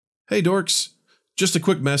Hey dorks, just a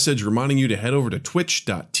quick message reminding you to head over to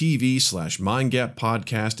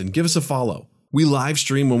twitch.tv/mindgappodcast and give us a follow. We live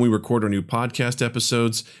stream when we record our new podcast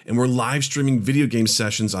episodes, and we're live streaming video game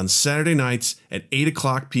sessions on Saturday nights at 8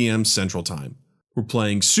 o'clock p.m. Central Time. We're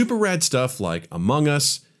playing super rad stuff like Among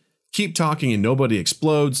Us, Keep Talking and Nobody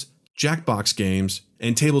Explodes, Jackbox games,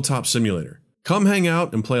 and Tabletop Simulator. Come hang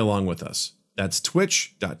out and play along with us. That's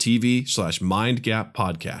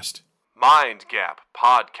twitch.tv/mindgappodcast. Mind Gap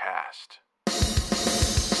Podcast.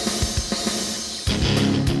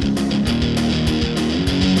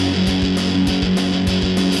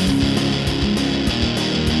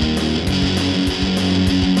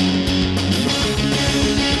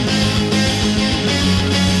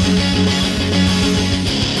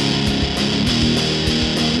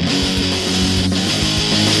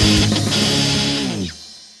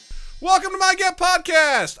 Welcome to Mind Gap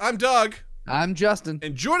Podcast. I'm Doug. I'm Justin.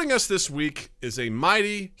 And joining us this week is a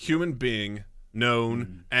mighty human being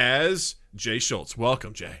known as Jay Schultz.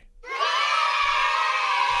 Welcome, Jay.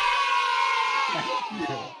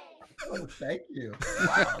 Oh, thank you.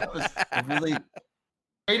 Wow, that was a really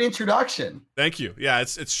great introduction. Thank you. Yeah,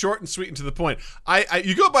 it's short and sweet and to the point.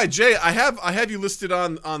 You go by Jay. I have you listed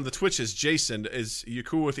on the Twitch as Jason. Is you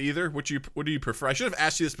cool with either? What do you prefer? I should have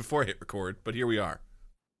asked you this before I hit record, but here we are.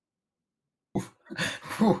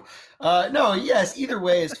 No, yes, either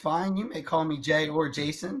way is fine. You may call me Jay or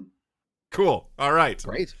Jason. Cool. All right.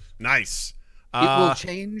 Great. Nice. It will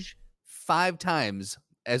change 5 times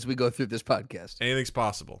as we go through this podcast. Anything's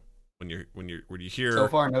possible when you hear. So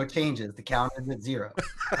far, no changes. The count is at 0.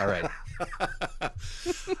 All right.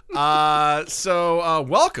 So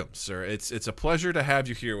welcome, sir. It's a pleasure to have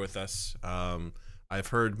you here with us. I've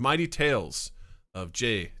heard mighty tales of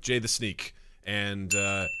Jay the Sneak, and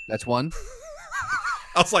that's one.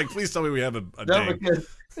 I was like, please tell me we have a No, name. because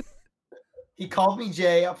he called me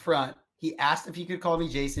Jay up front. He asked if he could call me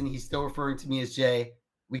Jason. He's still referring to me as Jay.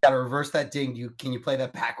 We got to reverse that ding. Can you play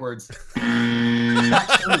that backwards?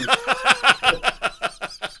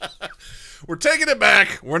 We're taking it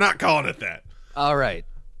back. We're not calling it that. All right.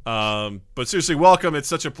 But seriously, welcome. It's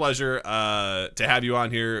such a pleasure to have you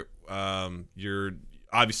on here. You're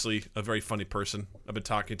obviously a very funny person. I've been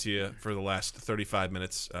talking to you for the last 35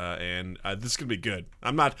 minutes, and this is gonna be good.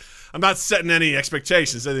 I'm not setting any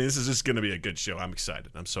expectations. I think this is just gonna be a good show. I'm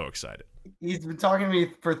excited. I'm so excited. He's been talking to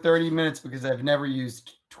me for 30 minutes because I've never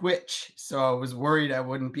used Twitch, so I was worried I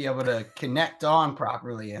wouldn't be able to connect on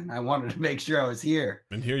properly, and I wanted to make sure I was here.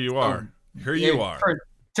 And here you are. You are.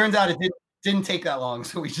 Turns out it didn't take that long,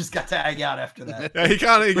 so we just got to hang out after that. Yeah,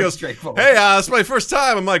 he goes, straightforward. hey, it's my first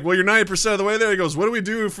time. I'm like, well, you're 90% of the way there. He goes, what do we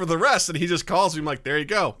do for the rest? And he just calls me. I'm like, there you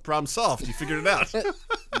go. Problem solved. You figured it out.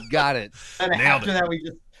 Got it. And Nailed after it. that,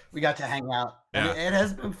 we got to hang out. And Yeah. it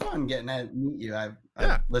has been fun getting to meet you. I've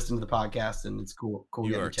listened to the podcast, and it's cool. You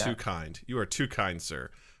getting are to chat. too kind. You are too kind, sir.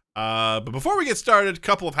 But before we get started, a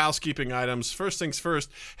couple of housekeeping items. First things first.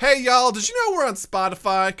 Hey, y'all, did you know we're on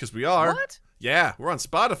Spotify? Because we are. What? Yeah, we're on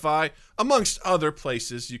Spotify, amongst other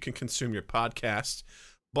places you can consume your podcasts.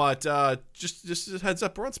 But just a heads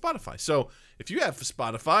up, we're on Spotify. So if you have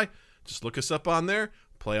Spotify, just look us up on there,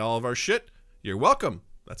 play all of our shit. You're welcome.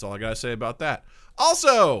 That's all I got to say about that.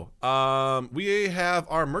 Also, we have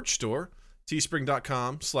our merch store,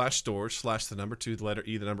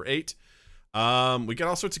 teespring.com/stores/2 we got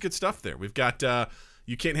all sorts of good stuff there. We've got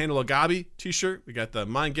You Can't Handle a Gobby t-shirt. We got the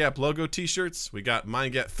Mind Gap logo t-shirts. We got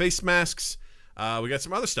Mind Gap face masks. We got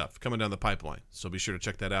some other stuff coming down the pipeline. So be sure to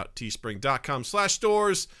check that out.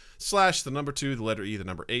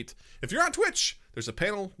 teespring.com/stores/2 If you're on Twitch, there's a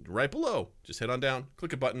panel right below. Just head on down,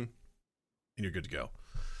 click a button, and you're good to go.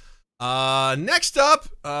 Next up,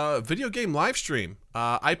 video game live stream.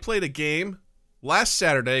 I played a game last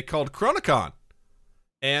Saturday called Chronicon.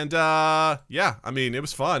 And it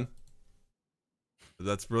was fun.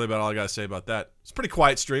 That's really about all I got to say about that. It's a pretty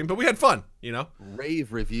quiet stream, but we had fun, you know.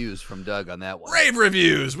 Rave reviews from Doug on that one. Rave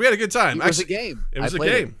reviews. We had a good time. It was a game. It was a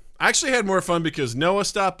game. I actually had more fun because Noah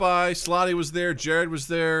stopped by, Slotty was there, Jared was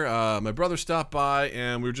there, my brother stopped by,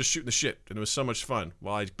 and we were just shooting the shit, and it was so much fun.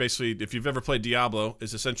 Well, if you've ever played Diablo,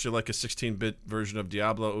 it's essentially like a 16-bit version of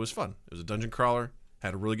Diablo. It was fun. It was a dungeon crawler.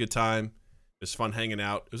 Had a really good time. It was fun hanging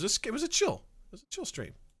out. It was a chill stream.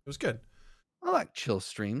 It was good. I like chill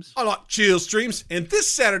streams. I like chill streams. And this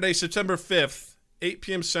Saturday, September 5th, 8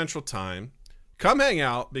 p.m. Central Time, come hang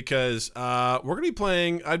out because we're going to be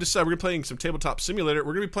playing, I decided we're going to be playing some Tabletop Simulator.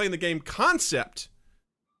 We're going to be playing the game Concept.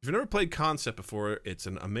 If you've never played Concept before, it's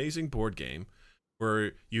an amazing board game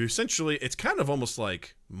where you essentially, it's kind of almost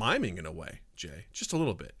like miming in a way, Jay. Just a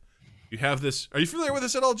little bit. You have this, are you familiar with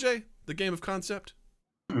this at all, Jay? The game of Concept?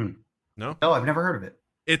 No, No? I've never heard of it.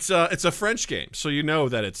 It's a French game, so you know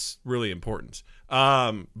that it's really important.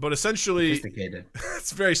 But essentially, Sophisticated.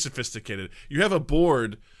 it's very sophisticated. You have a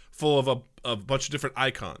board full of a bunch of different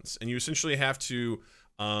icons, and you essentially have to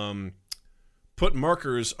put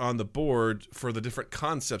markers on the board for the different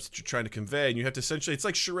concepts that you're trying to convey. And you have to essentially, it's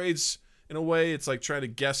like charades in a way. It's like trying to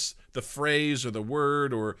guess the phrase or the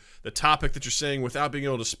word or the topic that you're saying without being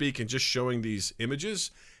able to speak and just showing these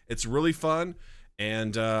images. It's really fun,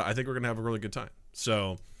 and I think we're going to have a really good time.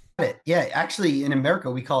 So, yeah, actually, in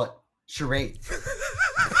America, we call it charade.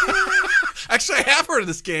 Actually, I have heard of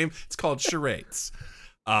this game. It's called Charades.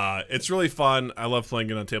 It's really fun. I love playing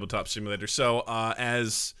it on Tabletop Simulator. So,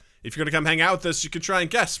 if you're going to come hang out with us, you can try and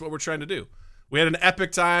guess what we're trying to do. We had an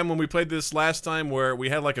epic time when we played this last time where we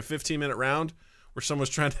had like a 15-minute round where someone was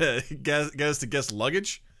trying to get us to guess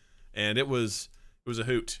luggage, and it was a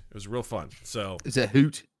hoot. It was real fun. So It's a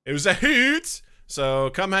hoot. it was a hoot. So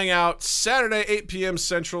come hang out Saturday, 8 p.m.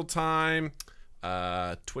 Central Time,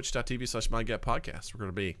 twitch.tv/MindGapPodcast. We're going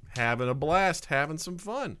to be having a blast, having some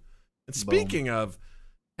fun. And speaking of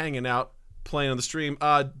hanging out, playing on the stream,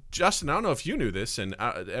 Justin, I don't know if you knew this, and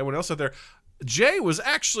everyone else out there, Jay was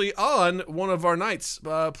actually on one of our nights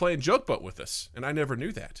playing Joke Boat with us, and I never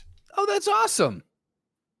knew that. Oh, that's awesome.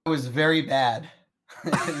 It was very bad.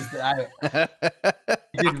 I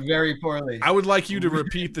did very poorly. I would like you to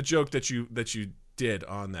repeat the joke that you did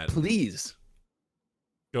on that. Please.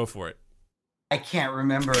 Go for it. I can't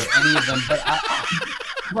remember any of them, but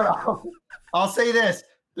I'll say this.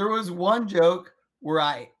 There was one joke where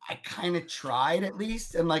I kind of tried at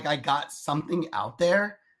least, and like I got something out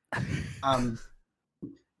there.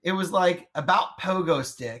 It was like about pogo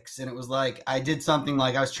sticks, and it was like I did something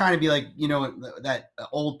like I was trying to be like, you know, that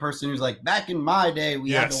old person who's like, back in my day we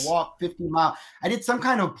had to walk 50 miles. I did some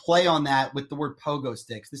kind of play on that with the word pogo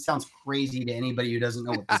sticks. This sounds crazy to anybody who doesn't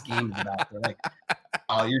know what this game is about. They're like,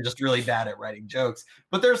 oh, you're just really bad at writing jokes.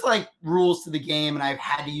 But there's like rules to the game, and I've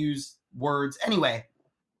had to use words anyway.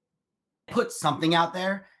 Put something out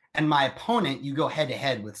there, and my opponent, you go head to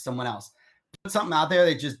head with someone else. Put something out there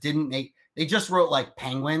they just didn't make. They just wrote like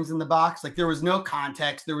penguins in the box. Like there was no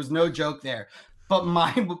context. There was no joke there. But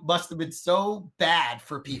mine must have been so bad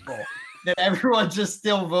for people that everyone just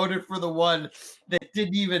still voted for the one that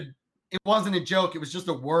didn't even, it wasn't a joke. It was just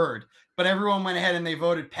a word. But everyone went ahead and they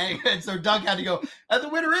voted penguin. So Doug had to go, and the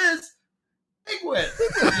winner is penguin.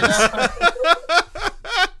 You know?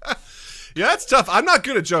 Yeah, that's tough. I'm not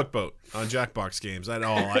good at Joke Boat on Jackbox games at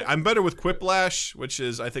all. I'm better with Quiplash, which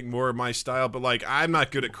is, I think, more my style. But, like, I'm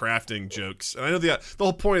not good at crafting jokes. And I know the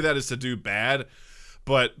whole point of that is to do bad.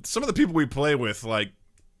 But some of the people we play with, like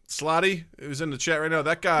Slotty, who's in the chat right now,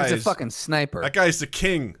 that guy He's is a fucking sniper. That guy's the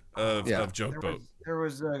king of Joke Boat. There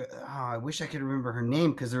was I wish I could remember her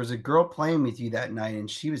name, because there was a girl playing with you that night, and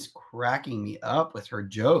she was cracking me up with her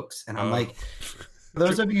jokes. And I'm like, for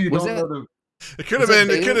those of you who don't know the... It could have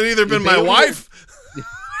either been my wife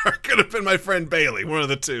or it could have been my friend Bailey, one of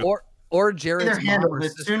the two. Or Jared's handle.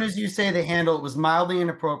 As soon as you say the handle, it was mildly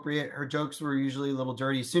inappropriate. Her jokes were usually a little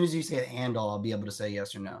dirty. As soon as you say the handle, I'll be able to say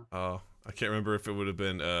yes or no. Oh, I can't remember if it would have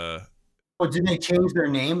been did they change their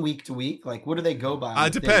name week to week? Like, what do they go by?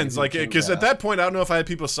 It depends. Like, because at that point, I don't know if I had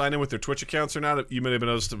people sign in with their Twitch accounts or not. You may have been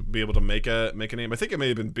able to make a name. I think it may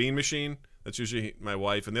have been Bean Machine. That's usually my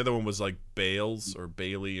wife, and the other one was like Bales or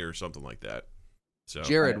Bailey or something like that. So,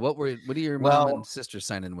 Jared, what do your mom and sister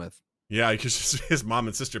sign in with? Yeah, because his mom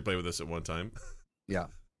and sister played with us at one time. Yeah.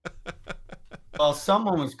 Well,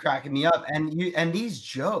 someone was cracking me up, and these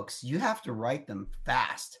jokes, you have to write them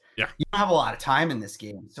fast. Yeah, you don't have a lot of time in this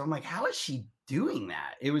game, so I'm like, how is she doing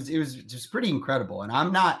that? It was just pretty incredible. And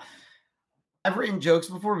I've written jokes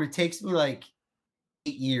before, but it takes me like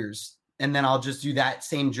 8 years, and then I'll just do that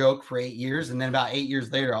same joke for 8 years, and then about 8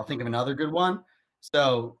 years later, I'll think of another good one.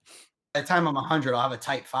 So by the time I'm 100, I'll have a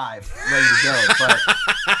type 5 ready to go.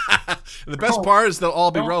 But the best part is they'll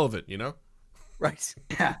all be relevant, you know? Right.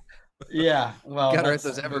 Yeah. Well, gotta write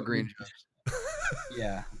those evergreen jokes.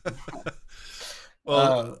 Yeah.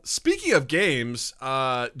 Well, speaking of games,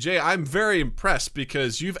 Jay, I'm very impressed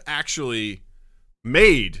because you've actually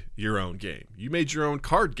made your own game. You made your own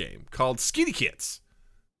card game called Skeety Kits.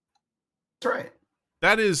 That's right.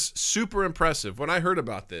 That is super impressive. When I heard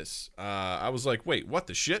about this, I was like, wait, what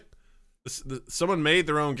the shit? Someone made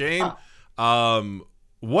their own game?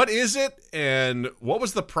 What is it, and what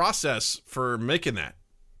was the process for making that?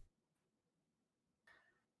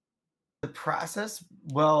 The process?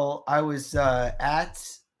 Well, I was at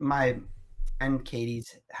my friend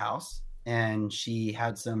Katie's house, and she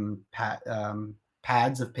had some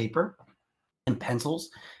pads of paper and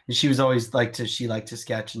pencils, and she was always liked to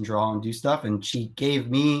sketch and draw and do stuff, and she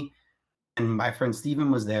gave me And my friend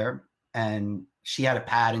Steven was there, and she had a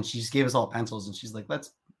pad, and she just gave us all pencils, and she's like,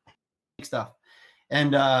 let's make stuff.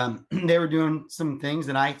 And they were doing some things,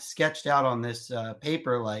 and I sketched out on this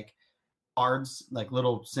paper like cards, like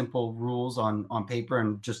little simple rules on paper,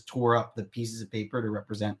 and just tore up the pieces of paper to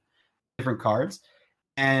represent different cards.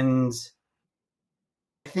 And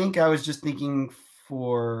I think I was just thinking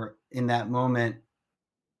in that moment,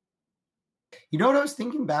 you know what I was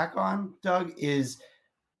thinking back on, Doug, is,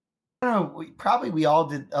 I don't know, we all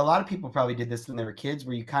did, a lot of people probably did this when they were kids,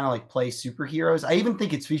 where you kind of like play superheroes. I even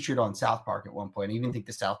think it's featured on South Park at one point. I even think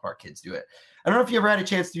the South Park kids do it. I don't know if you ever had a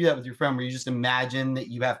chance to do that with your friend, where you just imagine that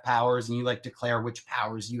you have powers and you like declare which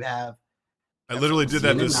powers you have. I literally did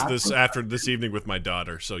that this evening with my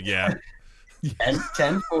daughter. So yeah.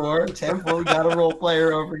 10-4, we got a role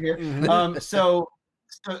player over here. So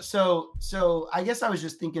I guess I was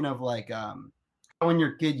just thinking of like, when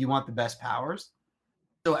you're a kid, you want the best powers.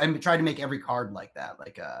 So I tried to make every card like that.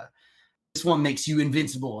 Like, this one makes you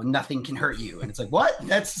invincible and nothing can hurt you. And it's like, what?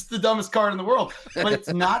 That's the dumbest card in the world. But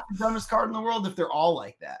it's not the dumbest card in the world if they're all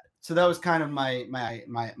like that. So that was kind of my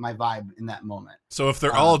vibe in that moment. So if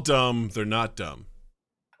they're all dumb, they're not dumb.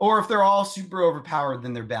 Or if they're all super overpowered,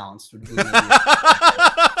 then they're balanced. Would be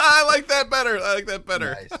I like that better.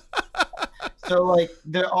 Nice. So like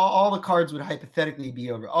all the cards would hypothetically be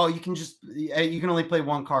over. Oh, you can only play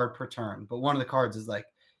one card per turn, but one of the cards is like,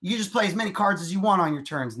 you can just play as many cards as you want on your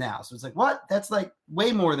turns now. So it's like, what? That's like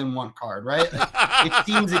way more than one card, right? Like, it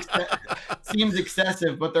seems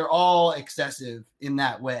excessive, but they're all excessive in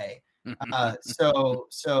that way. So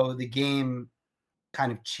the game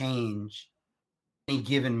kind of change any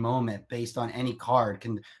given moment based on any card.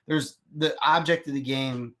 There's the object of the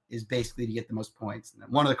game is basically to get the most points, and then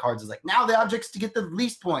one of the cards is like, now the object's to get the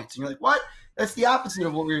least points, and you're like, what? That's the opposite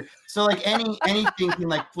of what we're. So like anything can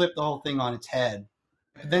like flip the whole thing on its head.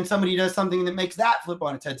 Then somebody does something that makes that flip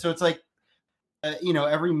on its head. So it's like,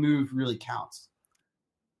 every move really counts.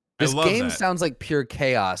 This game sounds like pure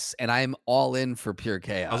chaos, and I'm all in for pure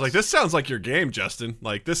chaos. I was like, this sounds like your game, Justin.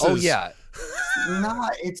 Like this is. Oh yeah.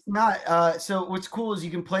 It's not. So what's cool is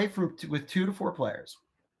you can play with 2 to 4 players,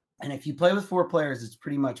 and if you play with 4 players, it's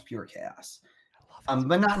pretty much pure chaos.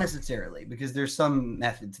 But not necessarily, because there's some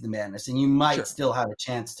method to the madness, and you might still have a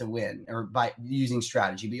chance to win or by using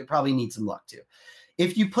strategy, but you probably need some luck too.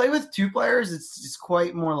 If you play with 2 players, it's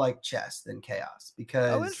quite more like chess than chaos,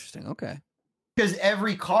 because interesting. Okay. Because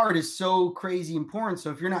every card is so crazy important. So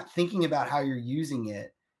if you're not thinking about how you're using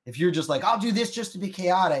it, if you're just like, I'll do this just to be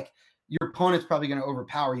chaotic, your opponent's probably going to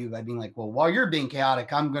overpower you by being like, well, while you're being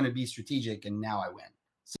chaotic, I'm going to be strategic, and now I win.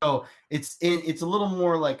 So it's a little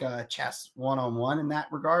more like a chess one-on-one in that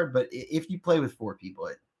regard. But if you play with 4 people,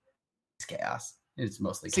 it's chaos. It's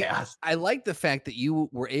mostly chaos. I like the fact that you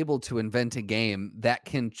were able to invent a game that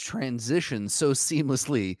can transition so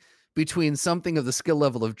seamlessly between something of the skill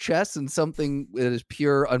level of chess and something that is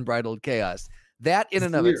pure unbridled chaos. That in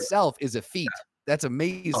and of itself is a feat. That's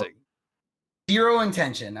amazing. Zero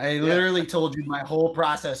intention. I literally told you my whole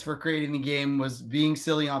process for creating the game was being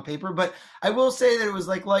silly on paper, but I will say that it was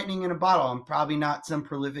like lightning in a bottle. I'm probably not some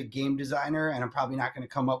prolific game designer, and I'm probably not going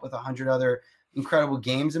to come up with 100 other incredible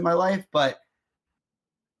games in my life, but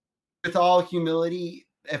with all humility,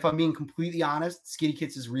 if I'm being completely honest, Skitty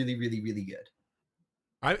Kits is really, really, really good.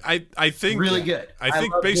 I think really good. I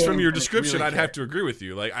think based from your description, really I'd have to agree with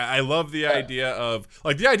you. Like I love the idea of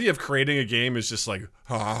creating a game is just like,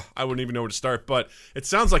 I wouldn't even know where to start. But it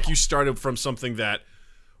sounds like you started from something that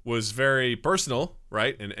was very personal,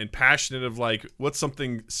 right? And passionate of like, what's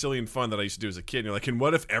something silly and fun that I used to do as a kid? And you're like, and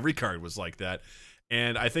what if every card was like that?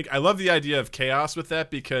 And I think I love the idea of chaos with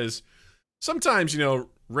that, because sometimes,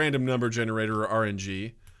 random number generator or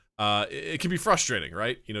RNG, it can be frustrating,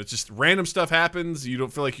 right? It's just random stuff happens. You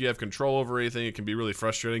don't feel like you have control over anything. It can be really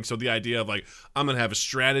frustrating. So the idea of like, I'm going to have a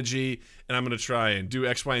strategy and I'm going to try and do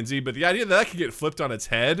X, Y, and Z. But the idea that can get flipped on its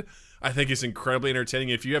head, I think is incredibly entertaining.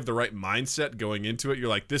 If you have the right mindset going into it, you're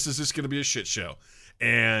like, this is just going to be a shit show.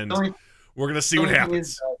 And we're going to see what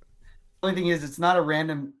happens. The only thing is, it's not a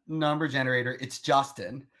random number generator. It's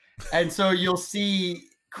Justin. And so you'll see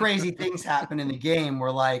crazy things happen in the game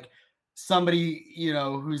where like, somebody,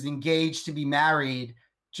 who's engaged to be married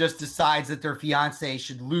just decides that their fiance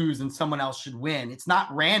should lose and someone else should win. It's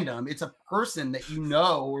not random. It's a person that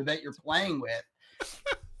or that you're playing with.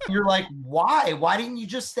 You're like, why? Why didn't you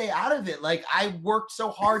just stay out of it? Like, I worked so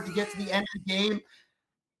hard to get to the end of the game.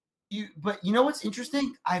 But you know what's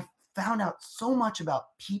interesting? I've found out so much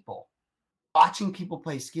about people watching people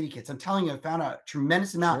play Skitty Kits. I'm telling you, I found out a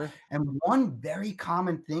tremendous amount. Sure. And one very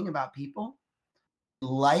common thing about people,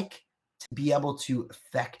 like to be able to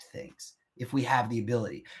affect things. if we have the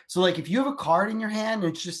ability. So like if you have a card in your hand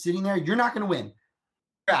and it's just sitting there, you're not going to win.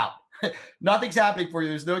 You're out. Nothing's happening for you.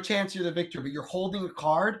 There's no chance you're the victor, but you're holding a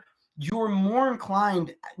card. You're more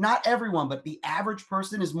inclined, not everyone, but the average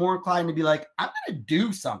person is more inclined to be like, I'm going to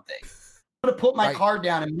do something. I'm going to put my card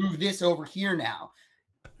down and move this over here now.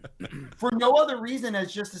 For no other reason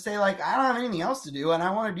as just to say, like, I don't have anything else to do and I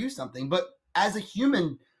want to do something. But as a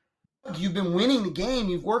human, you've been winning the game.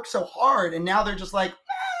 You've worked so hard. And now they're just like,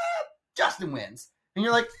 Justin wins. And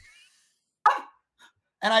you're like, ah.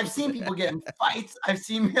 And I've seen people get in fights. I've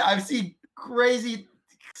seen crazy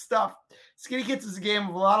stuff. Skinny Kits is a game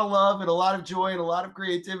of a lot of love and a lot of joy and a lot of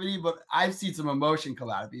creativity, but I've seen some emotion come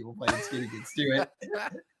out of people playing Skinny Kits do it.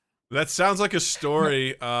 That sounds like a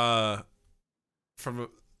story from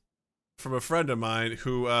a friend of mine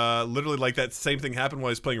who literally like that same thing happened while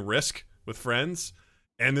he was playing Risk with friends,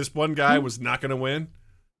 and this one guy was not going to win,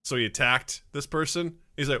 so he attacked this person.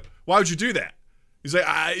 He's like, "Why would you do that?" He's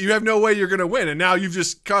like, "You have no way you're going to win, and now you've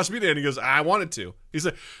just caused me to." And he goes, "I wanted to." He's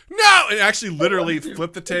like, "No!" And actually literally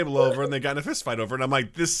flipped the table over, and they got in a fist fight over it. And I'm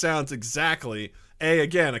like, this sounds exactly,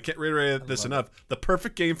 again, I can't reiterate this enough, the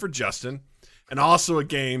perfect game for Justin, and also a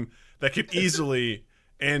game that could easily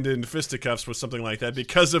end in fisticuffs with something like that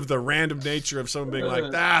because of the random nature of someone being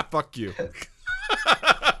like, fuck you.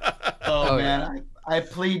 Oh man, I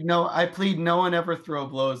plead no one ever throw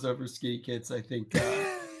blows over Skinny Kits. I think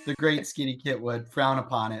the great Skinny Kit would frown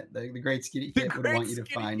upon it. The great Skinny Kit would want you to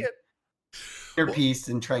find your peace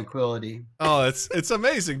and tranquility. Oh, it's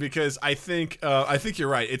amazing because I think you're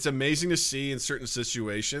right. It's amazing to see in certain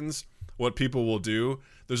situations what people will do.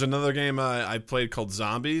 There's another game I played called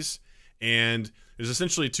Zombies, and there's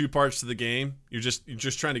essentially two parts to the game. You're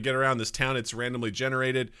just trying to get around this town. It's randomly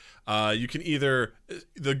generated. You can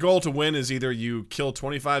the goal to win is either you kill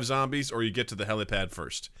 25 zombies or you get to the helipad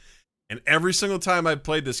first. And every single time I've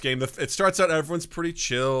played this game, it starts out everyone's pretty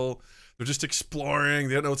chill. They're just exploring.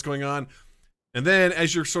 They don't know what's going on. And then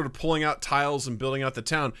as you're sort of pulling out tiles and building out the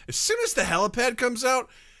town, as soon as the helipad comes out,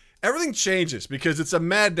 everything changes because it's a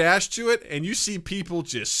mad dash to it, and you see people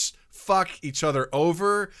just fuck each other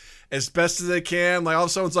over as best as they can. Like all of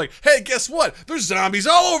a sudden it's like, hey, guess what? There's zombies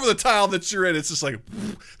all over the tile that you're in. It's just like,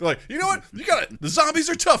 they're like, you know what? The zombies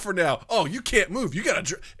are tougher now. Oh, you can't move. You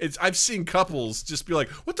gotta. I've seen couples just be like,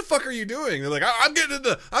 what the fuck are you doing? They're like, I'm getting in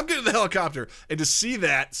the helicopter. And to see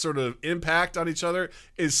that sort of impact on each other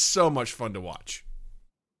is so much fun to watch.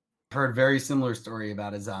 Heard very similar story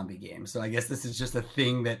about a zombie game, so I guess this is just a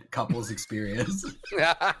thing that couples experience.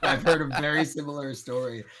 I've heard a very similar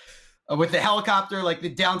story with the helicopter, like the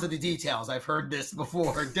down to the details. I've heard this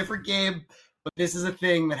before. Different game, but this is a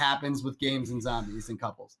thing that happens with games and zombies and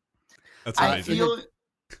couples. That's amazing.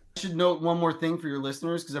 I should note one more thing for your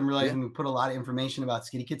listeners because I'm realizing we put a lot of information about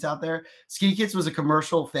Skinny Kits out there. Skinny Kits was a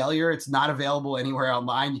commercial failure. It's not available anywhere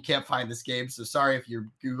online. You can't find this game, so sorry if you're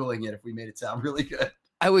Googling it if we made it sound really good.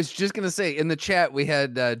 I was just going to say, in the chat, we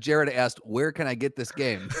had Jared asked, where can I get this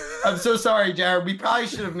game? I'm so sorry, Jared. We probably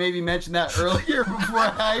should have maybe mentioned that earlier before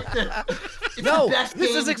I hyped it. No,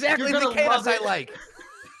 this is exactly the chaos I like.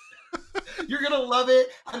 You're going to love it.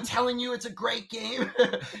 I'm telling you, it's a great game.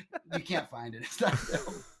 You can't find it. It's not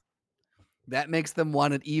available. That makes them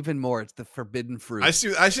want it even more. It's the forbidden fruit. I see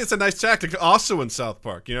it's a nice tactic also in South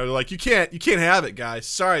Park. You know, like you can't have it, guys.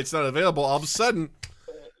 Sorry, it's not available. All of a sudden,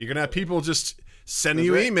 you're going to have people just sending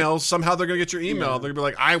you emails. Somehow they're going to get your email. They're going to be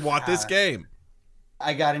like, I want this game.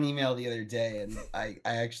 I got an email the other day, and I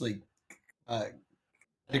actually had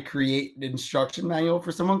to create an instruction manual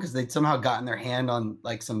for someone because they'd somehow gotten their hand on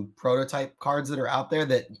like some prototype cards that are out there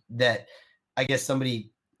that I guess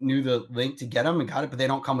somebody knew the link to get them and got it, but they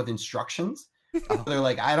don't come with instructions. So they're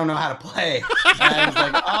like, I don't know how to play. And I was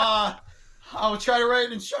like, I'll try to write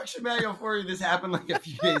an instruction manual for you. This happened like a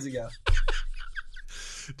few days ago.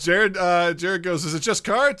 Jared goes, is it just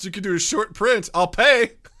cards? You can do a short print. I'll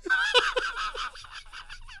pay.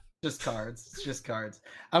 Just cards. It's just cards.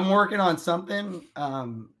 I'm working on something.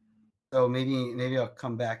 So maybe I'll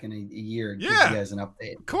come back in a year and give you guys an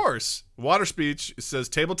update. Of course. Water Speech says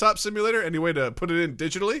tabletop simulator. Any way to put it in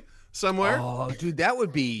digitally somewhere? Oh, dude, that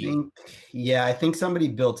would be. I think somebody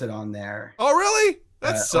built it on there. Oh, really?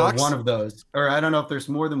 That sucks. One of those. Or I don't know if there's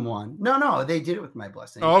more than one. No, they did it with my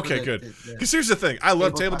blessing. Oh, okay, good. Because here's the thing. I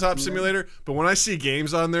love Tabletop Simulator, but when I see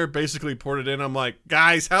games on there basically ported in, I'm like,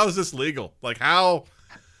 guys, how is this legal? Like, how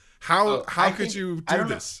could you do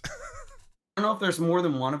this? I don't know if there's more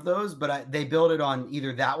than one of those, but they build it on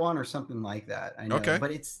either that one or something like that. I know, okay.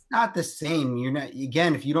 But it's not the same. You're not,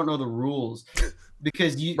 again, if you don't know the rules,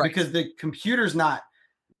 because the computer's not,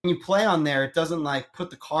 when you play on there, it doesn't like put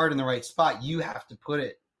the card in the right spot. You have to put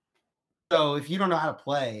it. So if you don't know how to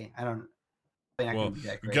play, not Well, gonna be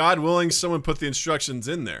that great. God willing, someone put the instructions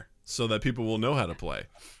in there so that people will know how to play.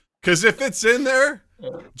 Because if it's in there,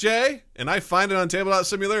 Jay, and I find it on Tabletop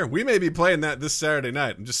Simulator, we may be playing that this Saturday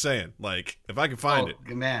night. I'm just saying, like, if I can find it.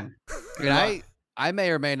 Good man. And I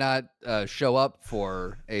may or may not show up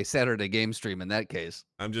for a Saturday game stream in that case.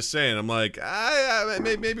 I'm just saying, I'm like,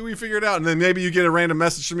 maybe we figure it out. And then maybe you get a random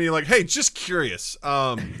message from me like, hey, just curious.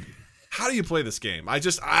 How do you play this game? I've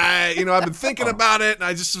been thinking about it, and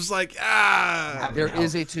I just was like, There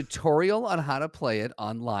is a tutorial on how to play it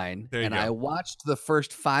online, and I watched the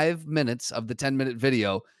first 5 minutes of the 10-minute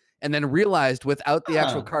video, and then realized without the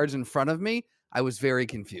actual cards in front of me, I was very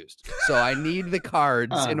confused. So I need the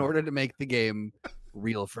cards in order to make the game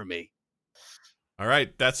real for me. All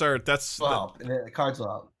right, the cards will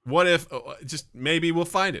help. What if just maybe we'll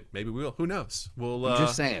find it? Maybe we will. Who knows? I'm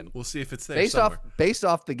just saying. We'll see if it's there. Based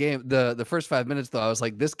off the game, the first 5 minutes though, I was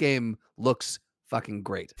like, this game looks fucking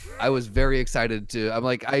great. I was very excited to. I'm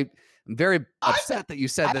like, I'm very upset that you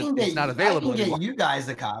said that it's not available. I can get you guys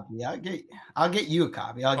a copy. I'll get you a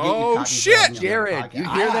copy. I'll get you a copy. Shit, Jared! You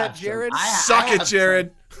hear that, Jared? Suck it,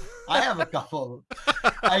 Jared. I have a couple.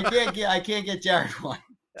 I can't get Jared one.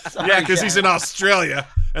 Sorry, yeah, because he's in Australia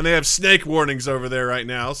and they have snake warnings over there right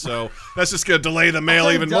now, so that's just gonna delay the mail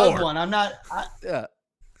even Doug more. One. I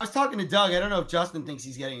was talking to Doug. I don't know if Justin thinks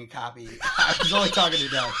he's getting a copy. I was only talking to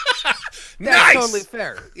Doug. That's totally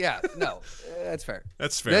fair. Yeah, no, that's fair.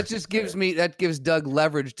 That's fair. That just gives Doug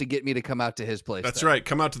leverage to get me to come out to his place. That's right.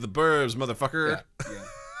 Come out to the burbs, motherfucker.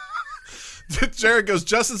 Yeah. Jared goes,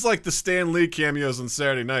 Justin's like the Stan Lee cameos on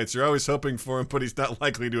Saturday nights. You're always hoping for him, but he's not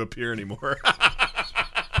likely to appear anymore.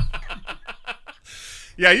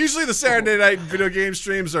 Yeah, usually the Saturday night video game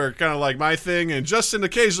streams are kind of like my thing, and Justin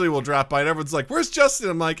occasionally will drop by, and everyone's like, where's Justin?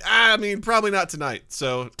 I'm like, probably not tonight,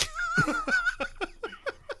 so.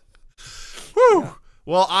 Whew.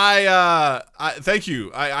 Well, I thank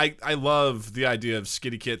you. I love the idea of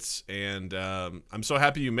Skitty Kits, and I'm so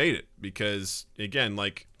happy you made it, because, again,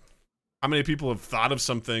 like, how many people have thought of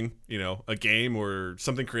something, a game or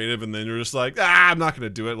something creative, and then you're just like, I'm not going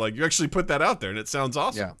to do it. Like, you actually put that out there, and it sounds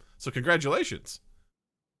awesome. Yeah. So congratulations.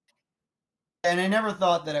 And I never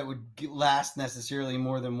thought that it would last necessarily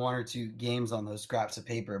more than 1 or 2 games on those scraps of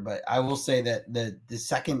paper. But I will say that the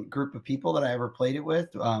second group of people that I ever played it with,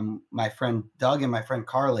 my friend Doug and my friend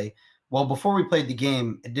Carly, well, before we played the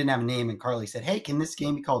game, it didn't have a name. And Carly said, hey, can this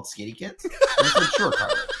game be called Skitty Kits? And I said, sure,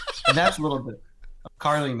 Carly. And that's a little bit of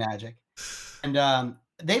Carly magic. And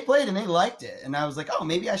they played and they liked it. And I was like, oh,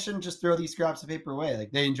 maybe I shouldn't just throw these scraps of paper away.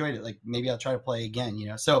 Like, they enjoyed it. Like, maybe I'll try to play again,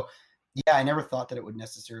 So, yeah, I never thought that it would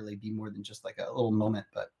necessarily be more than just like a little moment,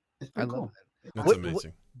 but it's pretty cool. That's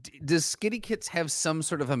amazing. Does Skitty Kits have some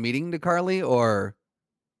sort of a meaning to Carly, or?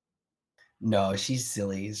 No, she's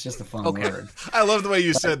silly. It's just a fun word. I love the way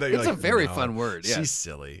you said that. It's a very fun word. Yeah. She's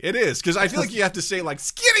silly. It is, because I feel like you have to say like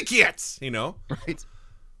Skitty Kits, Right.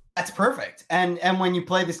 That's perfect. And when you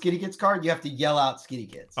play the Skitty Kits card, you have to yell out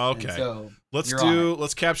Skitty Kits. Okay. And so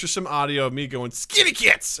let's capture some audio of me going Skitty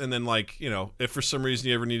Kits, and then if for some reason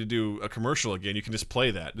you ever need to do a commercial again, you can just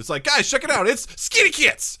play that. It's like, guys, check it out. It's Skitty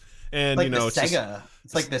Kits. And like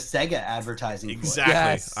it's like the Sega advertising. Exactly.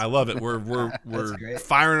 Yes. I love it. We're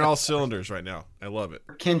firing all cylinders right now. I love it.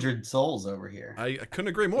 Kindred souls over here. I couldn't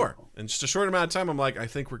agree more. In just a short amount of time, I'm like, I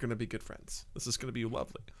think we're gonna be good friends. This is gonna be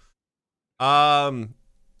lovely.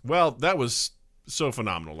 Well, that was so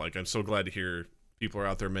phenomenal. Like, I'm so glad to hear people are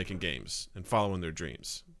out there making games and following their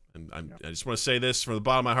dreams. And I just want to say this from the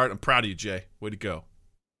bottom of my heart. I'm proud of you, Jay. Way to go.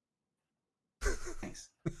 Thanks.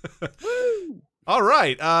 Woo! All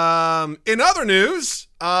right. In other news,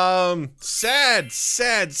 sad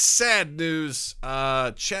news.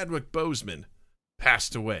 Chadwick Boseman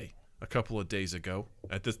passed away a couple of days ago.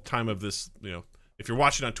 At the time of this, if you're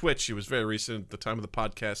watching on Twitch, it was very recent. At the time of the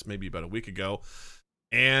podcast, maybe about a week ago.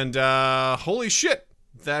 And holy shit,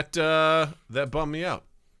 that bummed me out.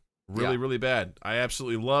 Really bad. I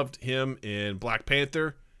absolutely loved him in Black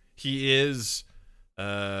Panther. He is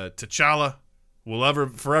T'Challa. Will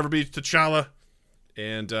forever be T'Challa.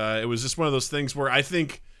 And it was just one of those things where I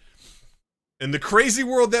think in the crazy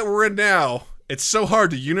world that we're in now, it's so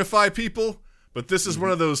hard to unify people. But this is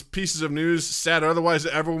one of those pieces of news, sad or otherwise,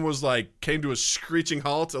 that everyone was like, came to a screeching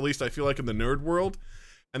halt, at least I feel like in the nerd world.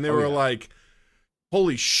 And they were like,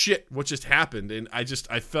 holy shit, what just happened? And I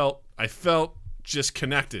felt just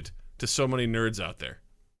connected to so many nerds out there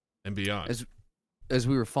and beyond. As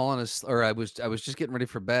we were I was just getting ready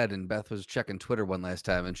for bed, and Beth was checking Twitter one last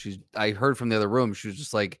time, and I heard from the other room, she was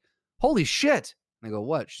just like, holy shit. And I go,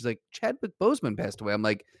 what? She's like, Chadwick Boseman passed away. I'm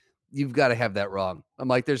like, you've got to have that wrong. I'm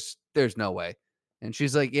like, there's no way. And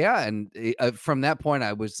she's like, yeah. And from that point,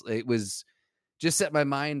 it was just set my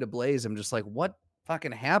mind ablaze. I'm just like, what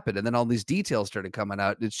fucking happened? And then all these details started coming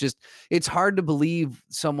out. It's hard to believe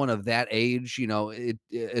someone of that age,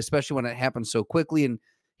 especially when it happened so quickly. And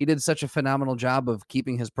he did such a phenomenal job of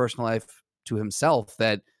keeping his personal life to himself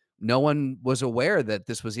that no one was aware that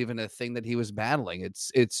this was even a thing that he was battling.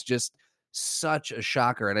 It's just such a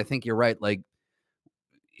shocker. And I think you're right. Like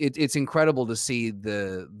it's incredible to see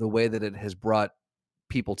the way that it has brought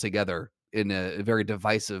people together in a very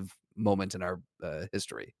divisive moment in our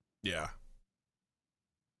history. Yeah.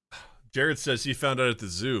 Jared says he found out at the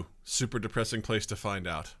zoo. Super depressing place to find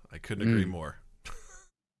out. I couldn't agree more.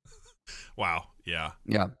 Wow. Yeah.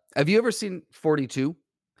 Yeah. Have you ever seen 42?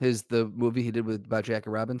 The movie he did about Jackie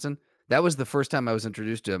Robinson? That was the first time I was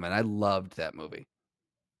introduced to him, and I loved that movie.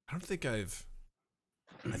 I don't think I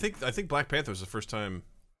think Black Panther was the first time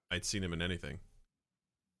I'd seen him in anything.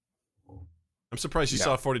 I'm surprised you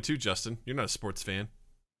saw 42, Justin. You're not a sports fan.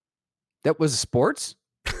 That was sports?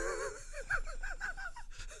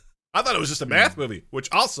 I thought it was just a math movie, which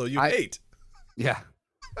also you hate. Yeah.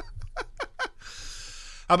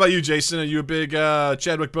 How about you, Jason? Are you a big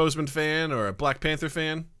Chadwick Boseman fan or a Black Panther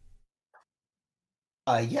fan?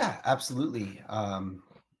 Yeah, absolutely.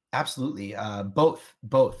 Absolutely.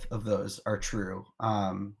 Both of those are true.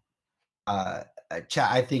 I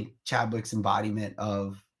think Chadwick's embodiment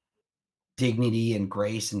of dignity and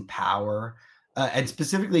grace and power, and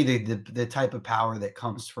specifically the type of power that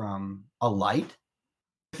comes from a light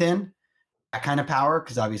within, that kind of power,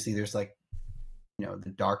 because obviously there's like,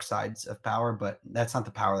 the dark sides of power, but that's not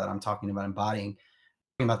the power that I'm talking about embodying.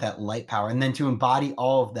 I'm talking about that light power. And then to embody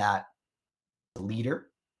all of that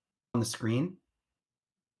leader on the screen,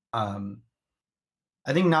 I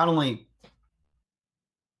think not only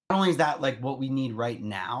is that like what we need right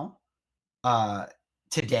now,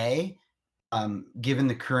 today, given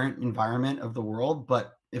the current environment of the world,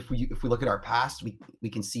 but if we look at our past,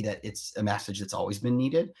 we can see that it's a message that's always been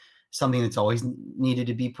needed, something that's always needed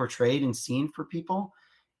to be portrayed and seen for people.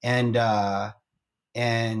 And I'm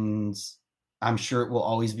sure it will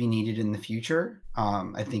always be needed in the future.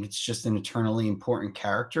 I think it's just an eternally important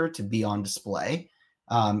character to be on display.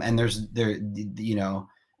 And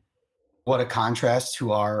what a contrast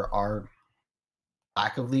to our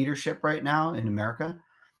lack of leadership right now in America.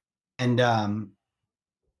 And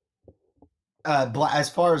as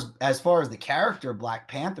far as the character Black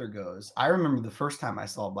Panther goes, I remember the first time I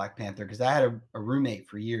saw Black Panther because I had a roommate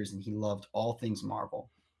for years and he loved all things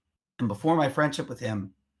Marvel. And before my friendship with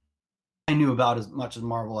him, I knew about as much of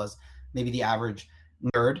Marvel as maybe the average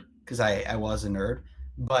nerd, because I was a nerd,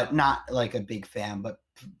 but not like a big fan. But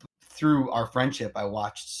through our friendship, I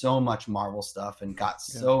watched so much Marvel stuff and got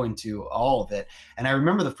so into all of it. And I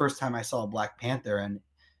remember the first time I saw Black Panther, and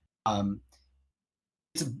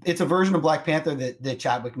it's a version of Black Panther that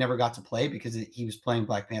Chadwick never got to play because he was playing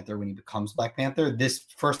Black Panther when he becomes Black Panther. This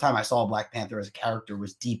first time I saw Black Panther as a character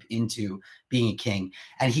was deep into being a king,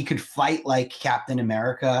 and he could fight like Captain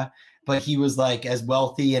America, but he was like as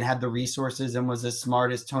wealthy and had the resources and was as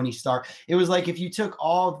smart as Tony Stark. It was like if you took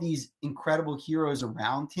all of these incredible heroes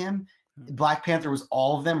around him, Black Panther was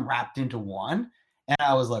all of them wrapped into one. And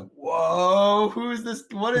I was like, whoa, who is this?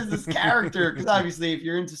 What is this character? Because obviously, if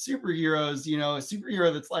you're into superheroes, a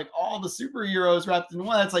superhero that's like all the superheroes wrapped in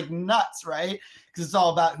one, that's like nuts, right? Because it's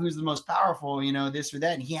all about who's the most powerful, this or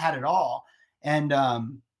that. And he had it all. And I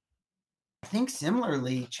think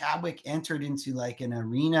similarly, Chadwick entered into like an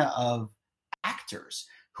arena of actors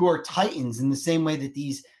who are titans in the same way that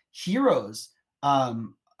these heroes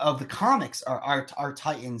of the comics are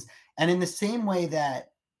titans. And in the same way that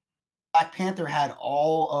Black Panther had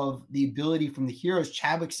all of the ability from the heroes,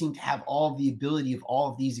 Chadwick seemed to have all of the ability of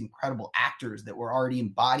all of these incredible actors that were already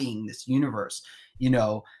embodying this universe,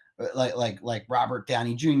 like Robert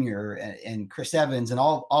Downey Jr. and Chris Evans and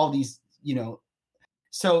all these,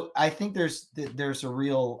 So I think there's a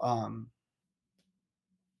real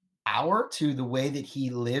power to the way that he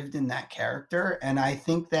lived in that character. And I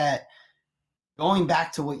think that going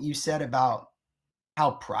back to what you said about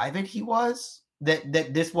how private he was, that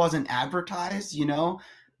this wasn't advertised,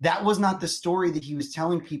 that was not the story that he was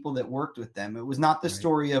telling people that worked with them. It was not the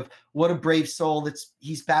story of what a brave soul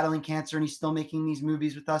he's battling cancer and he's still making these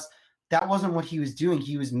movies with us. That wasn't what he was doing.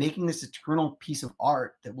 He was making this eternal piece of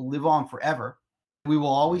art that will live on forever. We will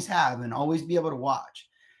always have and always be able to watch.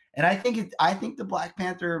 And I think the Black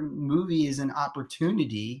Panther movie is an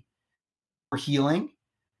opportunity for healing,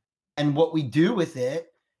 and what we do with it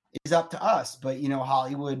is up to us. But,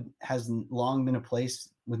 Hollywood has long been a place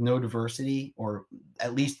with no diversity, or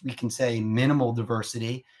at least we can say minimal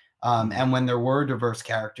diversity. And when there were diverse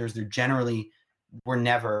characters, they were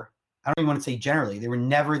never, I don't even want to say generally, they were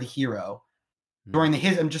never the hero. during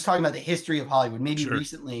I'm just talking about the history of Hollywood. Maybe Sure.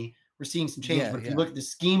 recently we're seeing some change, but if you look at the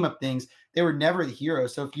scheme of things, they were never the hero.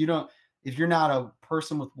 So if you're not a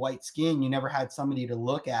person with white skin, you never had somebody to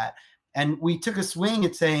look at. And we took a swing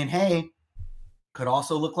at saying, hey, could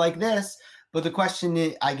also look like this. But the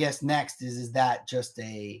question, I guess, next is that just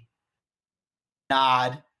a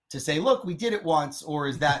nod to say, look, we did it once, or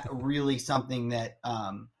is that really something that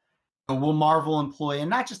will Marvel employ, and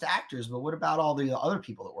not just actors, but what about all the other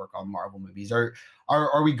people that work on Marvel movies? Are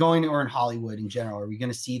we going to, or in Hollywood in general, are we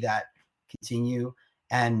going to see that continue?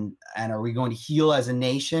 And are we going to heal as a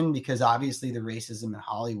nation? Because obviously the racism in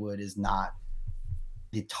Hollywood is not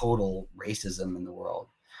the total racism in the world.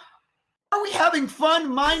 Are we having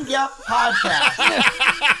fun? Mind Gap podcast.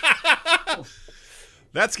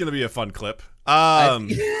 That's going to be a fun clip.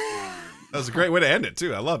 That was a great way to end it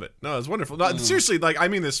too. I love it. No, it was wonderful. No, seriously, like I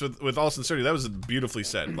mean this with all sincerity. That was beautifully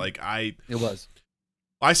said. Like it was.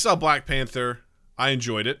 I saw Black Panther. I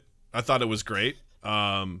enjoyed it. I thought it was great.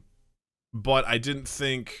 But I didn't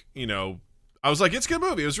think, I was like, it's a good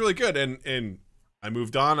movie. It was really good. And I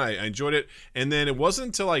moved on. I enjoyed it. And then it wasn't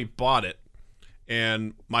until I bought it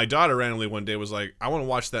and my daughter randomly one day was like, I want to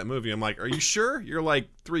watch that movie. I'm like, are you sure? You're like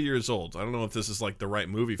 3 years old. I don't know if this is like the right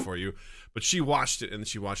movie for you. But she watched it and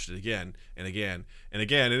she watched it again and again and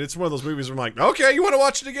again. And it's one of those movies where I'm like, okay, you want to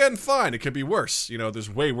watch it again? Fine. It could be worse. There's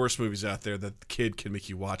way worse movies out there that the kid can make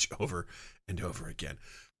you watch over and over again.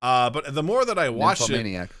 But the more that I watched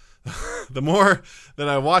it, the more that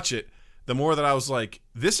I watch it, the more that I was like,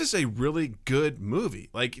 this is a really good movie.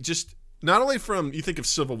 Like, just not only from, you think of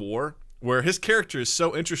Civil War, where his character is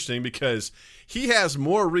so interesting because he has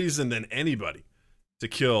more reason than anybody to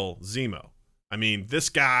kill Zemo. I mean, this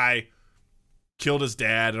guy killed his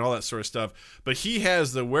dad and all that sort of stuff, but he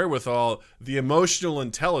has the wherewithal, the emotional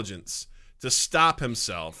intelligence to stop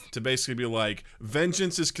himself, to basically be like,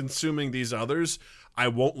 vengeance is consuming these others. I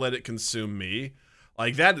won't let it consume me.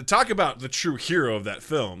 Like that, talk about the true hero of that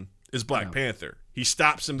film is Black Panther. He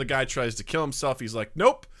stops him. The guy tries to kill himself. He's like,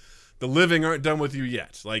 nope, the living aren't done with you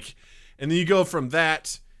yet. Like, and then you go from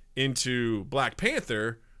that into Black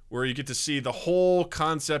Panther, where you get to see the whole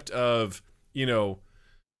concept of,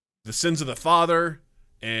 the sins of the father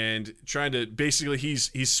and trying to basically,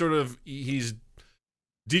 he's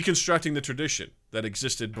deconstructing the tradition that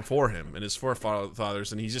existed before him and his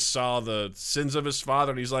forefathers. And he just saw the sins of his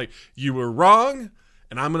father and he's like, you were wrong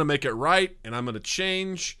and I'm going to make it right and I'm going to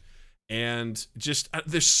change. And just,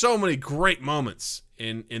 there's so many great moments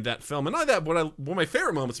in that film. And not that, one of my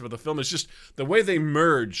favorite moments about the film is just the way they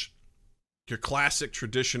merge your classic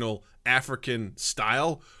traditional African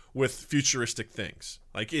style with futuristic things.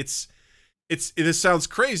 Like it sounds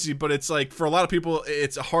crazy, but it's like, for a lot of people,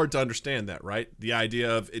 it's hard to understand that, right? The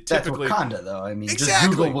idea of it typically. That's Wakanda, though. I mean, exactly.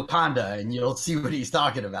 Just Google Wakanda and you'll see what he's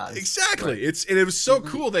talking about. Exactly. Right. And it was so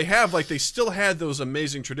cool. They still had those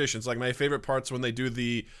amazing traditions. Like my favorite parts when they do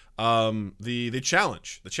the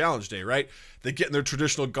challenge day, right? They get in their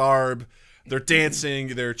traditional garb, they're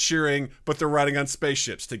dancing, they're cheering, but they're riding on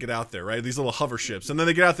spaceships to get out there, right? These little hover ships. And then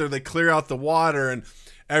they get out there, they clear out the water, and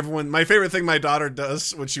everyone, my favorite thing my daughter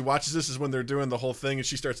does when she watches this is when they're doing the whole thing and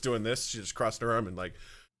she starts doing this. She just crossed her arm and like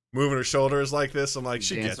moving her shoulders like this. I'm like,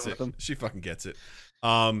 she gets it. She fucking gets it.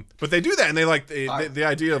 But they do that, and they like the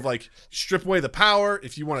idea of like strip away the power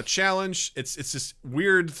if you want to challenge. It's this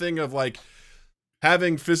weird thing of like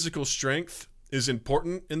having physical strength is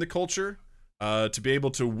important in the culture. To be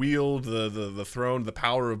able to wield the throne, the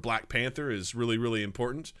power of Black Panther is really, really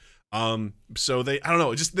important. So I don't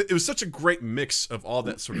know, it was such a great mix of all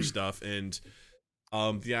that sort of stuff, and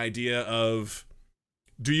the idea of,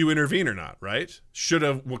 do you intervene or not, right? Should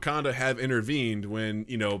Wakanda have intervened when,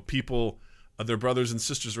 people, their brothers and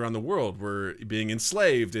sisters around the world were being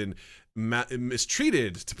enslaved and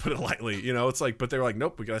mistreated, to put it lightly? It's like, but they're like,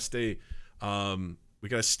 nope, we gotta stay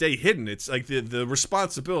hidden. It's like the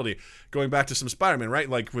responsibility, going back to some Spider-Man, right?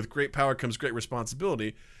 Like, with great power comes great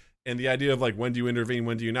responsibility. And the idea of like, when do you intervene,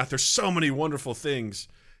 when do you not? There's so many wonderful things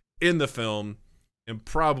in the film, and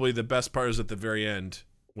probably the best part is at the very end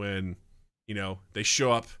when, they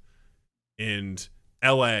show up in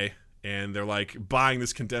LA and they're like buying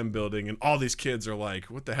this condemned building, and all these kids are like,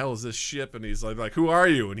 what the hell is this ship? And he's like, who are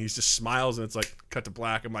you? And he just smiles, and it's like cut to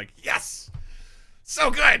black. I'm like, yes,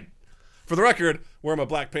 so good. For the record, wearing my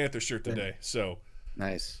Black Panther shirt today, so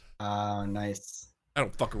nice. Nice. I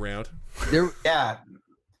don't fuck around.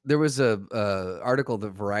 There was a article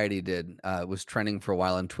that Variety did, was trending for a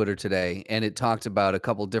while on Twitter today, and it talked about a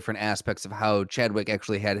couple different aspects of how Chadwick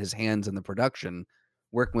actually had his hands in the production,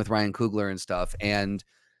 working with Ryan Coogler and stuff. And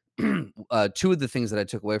two of the things that I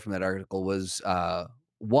took away from that article was,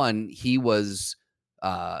 one, he was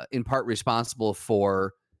in part responsible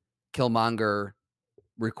for Killmonger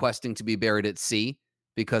requesting to be buried at sea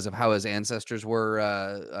because of how his ancestors were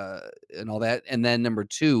and all that. And then number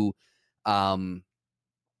two, the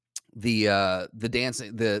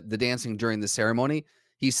dancing during the ceremony.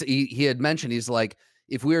 He had mentioned, he's like,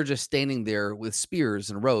 if we were just standing there with spears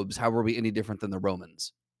and robes, how were we any different than the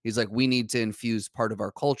Romans? He's like, we need to infuse part of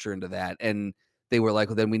our culture into that. And they were like,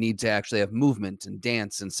 well, then we need to actually have movement and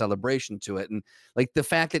dance and celebration to it. And like the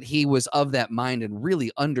fact that he was of that mind and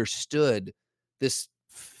really understood this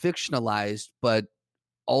fictionalized but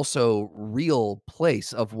also real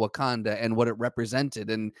place of Wakanda and what it represented.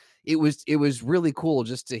 And it was really cool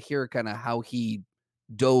just to hear kind of how he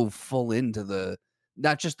dove full into the,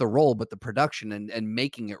 not just the role, but the production and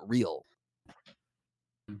making it real.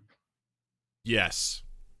 Yes.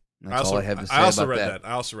 That's all I have to say I also about read that.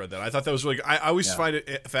 I also read that. I thought that was really. I always find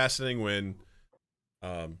it fascinating when,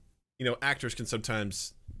 actors can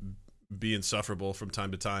sometimes be insufferable from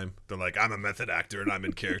time to time. They're like, I'm a method actor and I'm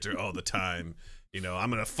in character all the time. I'm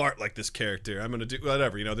gonna fart like this character. I'm gonna do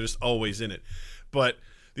whatever. They're just always in it. But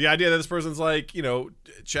the idea that this person's like,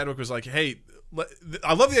 Chadwick was like, hey,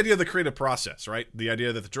 I love the idea of the creative process, right? The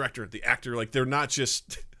idea that the director, the actor, like they're not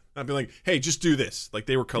just. I'd be like, hey, just do this. Like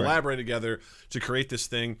they were collaborating together to create this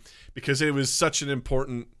thing because it was such an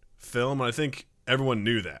important film. And I think everyone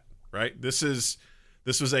knew that, right? This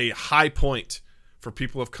was a high point for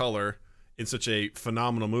people of color in such a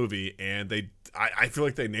phenomenal movie. And I feel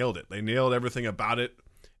like they nailed it. They nailed everything about it.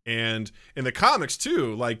 And in the comics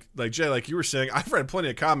too, like Jay, like you were saying, I've read plenty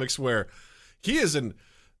of comics where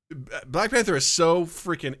Black Panther is so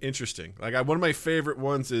freaking interesting. Like one of my favorite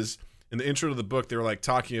ones is, in the intro to the book, they were like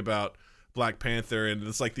talking about Black Panther, and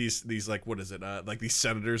it's like these like, what is it? Like these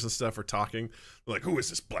senators and stuff are talking. They're like, who is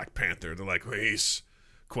this Black Panther? They're like, well, he's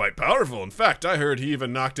quite powerful. In fact, I heard he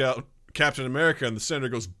even knocked out Captain America. And the senator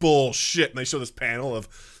goes, bullshit. And they show this panel of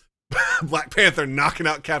Black Panther knocking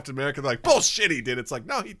out Captain America. They're like, bullshit, he did. It's like,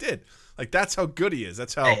 no, he did. Like that's how good he is.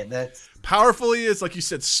 That's how powerful he is. Like you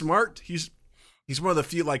said, smart. He's one of the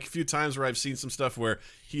few times where I've seen some stuff where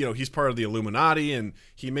he's part of the Illuminati and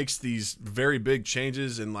he makes these very big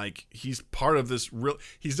changes and like he's part of this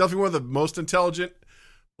he's definitely one of the most intelligent.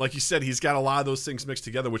 Like you said, he's got a lot of those things mixed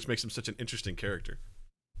together, which makes him such an interesting character.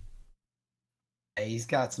 He's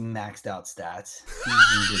got some maxed out stats. He's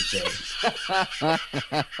in good shape.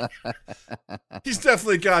 He's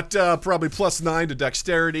definitely got probably +9 to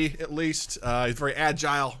dexterity at least. He's very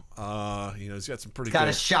agile. He's got some pretty. He's got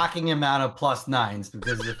a shocking amount of +9s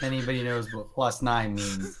because if anybody knows what +9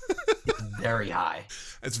 means, it's very high.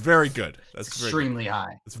 It's very good. That's extremely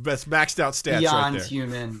high. It's the best maxed out stats beyond right there.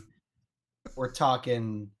 Human. We're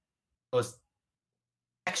talking most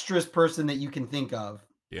extras person that you can think of.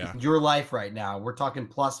 Yeah. Your life right now. We're talking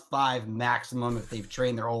 +5 maximum if they've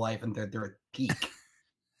trained their whole life and they're at peak.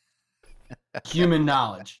 Human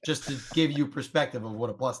knowledge, just to give you perspective of what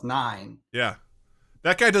a +9. Yeah.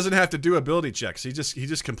 That guy doesn't have to do ability checks. He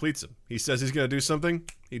just completes them. He says he's going to do something,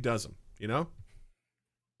 he does them, You know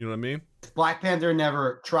what I mean? Black Panther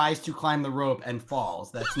never tries to climb the rope and falls.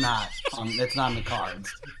 That's not on the cards.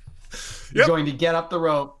 He's going to get up the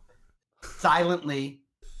rope silently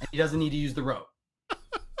and he doesn't need to use the rope.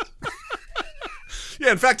 Yeah,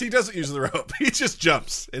 in fact, he doesn't use the rope. He just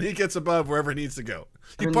jumps, and he gets above wherever he needs to go.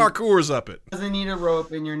 He parkours up it. Doesn't need a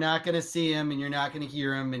rope, and you're not going to see him, and you're not going to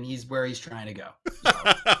hear him, and he's where he's trying to go. So,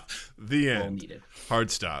 the end. Hard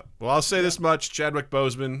stop. Well, I'll say this much. Chadwick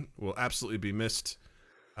Boseman will absolutely be missed.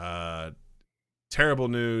 Terrible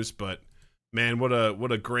news, but, man, what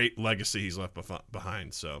a great legacy he's left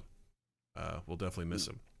behind. So we'll definitely miss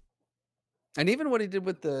him. And even what he did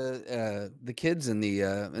with the kids in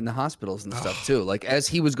the hospitals and stuff too, like as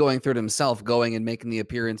he was going through it himself, going and making the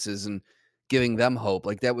appearances and giving them hope,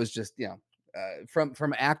 like that was just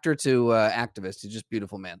from actor to activist, he's just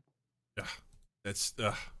beautiful man. That's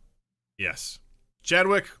yes,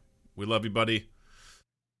 Chadwick, we love you, buddy.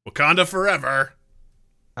 Wakanda forever.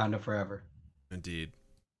 Wakanda forever. Indeed.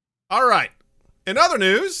 All right. In other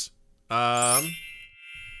news,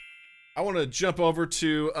 I want to jump over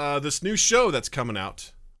to this new show that's coming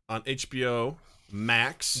out on HBO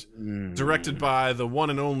Max, directed by the one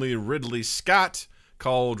and only Ridley Scott,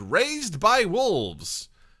 called Raised by Wolves.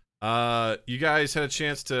 You guys had a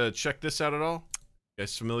chance to check this out at all? You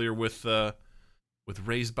guys familiar with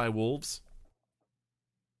Raised by Wolves?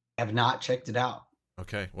 I have not checked it out.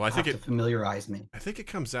 Okay. Well, I think it familiarize me. I think it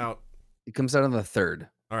comes out. It comes out on the 3rd.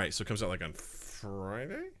 All right, so it comes out like on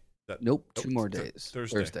Friday? Nope, 2 more days.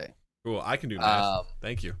 Thursday. Cool, I can do math.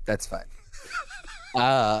 Thank you. That's fine.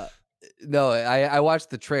 No, I watched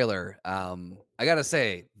the trailer. I gotta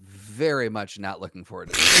say, very much not looking forward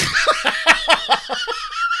to it.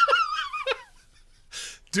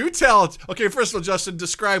 Do tell. Okay, first of all, Justin,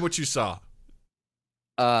 describe what you saw.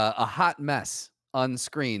 A hot mess on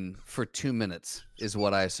screen for 2 minutes is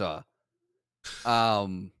what I saw.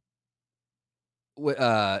 Yeah.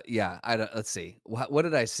 Let's see. What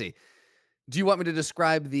did I see? Do you want me to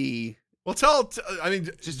describe the? Well, I mean,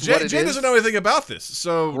 Just Jay what it doesn't is? know anything about this,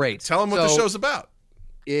 so Great. tell him what the So- show's about.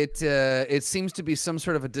 It seems to be some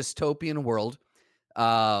sort of a dystopian world.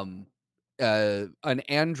 An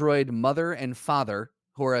android mother and father,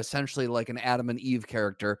 who are essentially like an Adam and Eve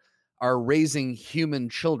character, are raising human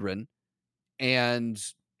children and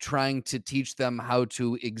trying to teach them how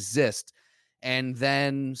to exist. And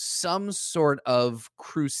then some sort of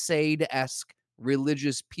crusade-esque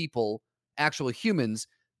religious people, actual humans,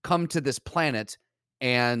 come to this planet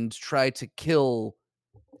and try to kill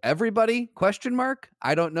everybody? Question mark?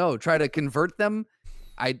 I don't know. Try to convert them.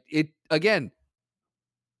 Again,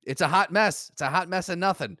 it's a hot mess. It's a hot mess and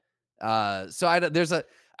nothing. I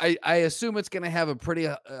assume it's going to have a pretty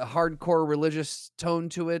hardcore religious tone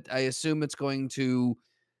to it. I assume it's going to,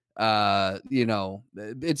 it's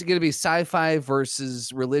going to be sci-fi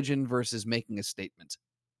versus religion versus making a statement.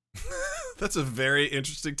 That's a very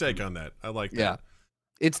interesting take on that. I like that. Yeah.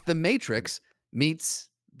 It's The Matrix meets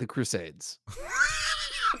The Crusades.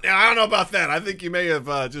 Now, I don't know about that. I think you may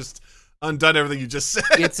have just undone everything you just said.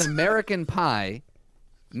 It's American Pie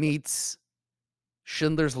meets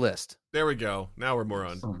Schindler's List. There we go. Now we're more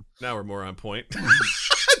on point.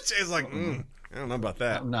 Jay's like, I don't know about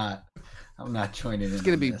that. I'm not joining in. It's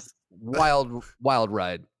going to be wild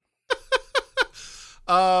ride.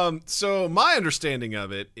 So my understanding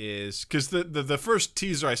of it is, because the first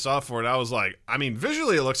teaser I saw for it, I was like, I mean,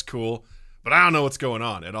 visually it looks cool, but I don't know what's going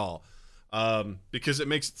on at all. Because it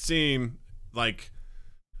makes it seem like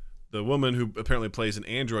the woman who apparently plays an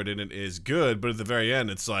android in it is good, but at the very end,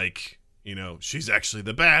 it's like, she's actually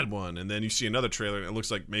the bad one. And then you see another trailer, and it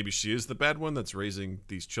looks like maybe she is the bad one that's raising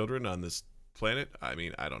these children on this planet. I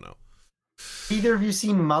mean, I don't know. Either of you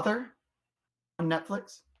seen Mother on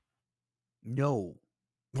Netflix? No.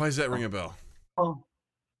 Why does that ring a bell? Oh,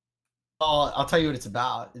 I'll tell you what it's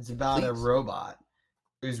about. It's about a Please. robot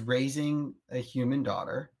who's raising a human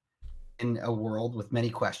daughter in a world with many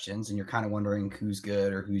questions, and you're kind of wondering who's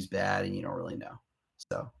good or who's bad, and you don't really know.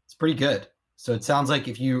 So it's pretty good. So it sounds like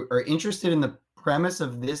if you are interested in the premise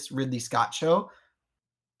of this Ridley Scott show,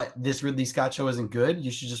 but this Ridley Scott show isn't good,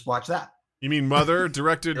 you should just watch that. You mean Mother,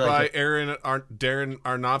 directed Like by Darren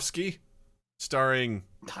Aronofsky, starring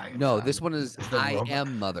No, this one is The I robot.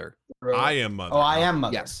 Am Mother. I Am Mother. Oh, I Am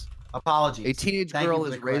Mother. Yes. Apologies. A teenage Thank you girl for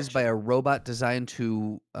is the raised by correction. a robot designed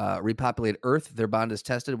to repopulate Earth. Their bond is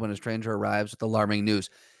tested when a stranger arrives with alarming news.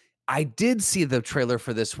 I did see the trailer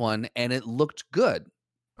for this one, and it looked good.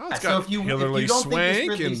 Oh, it's So got if you Hilary don't think this Swank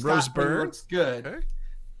Ridley and Scott Rose thing Byrne. looks good, Okay.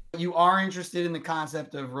 you are interested in the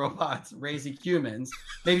concept of robots raising humans,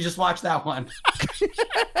 maybe just watch that one.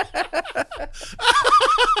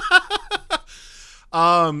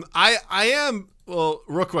 I am, well,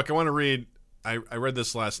 real quick, I want to read, I read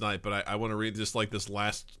this last night, but I want to read just like this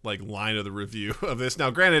last like line of the review of this. Now,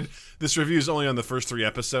 granted, this review is only on the first 3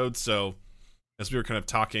 episodes, so as we were kind of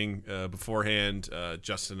talking beforehand,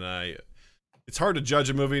 Justin and I, it's hard to judge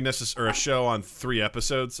a movie or a show on 3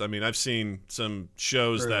 episodes. I mean, I've seen some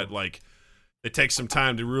shows True. that like it takes some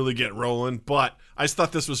time to really get rolling, but I just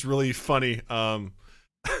thought this was really funny. I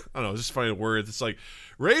don't know, it's just funny words. It's like,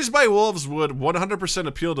 Raised by Wolves would 100%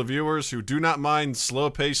 appeal to viewers who do not mind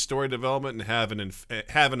slow-paced story development and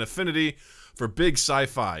have an affinity for big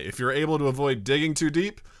sci-fi. If you're able to avoid digging too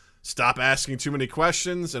deep, stop asking too many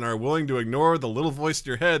questions, and are willing to ignore the little voice in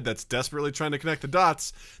your head that's desperately trying to connect the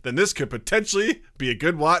dots, then this could potentially be a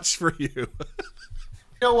good watch for you. You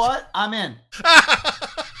know what? I'm in.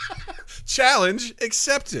 Challenge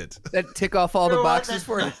accepted. That tick off all You the know what? boxes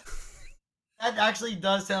for you. That actually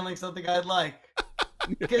does sound like something I'd like.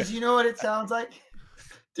 Because you know what it sounds like?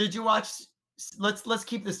 Did you watch? Let's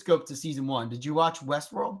keep the scope to season 1. Did you watch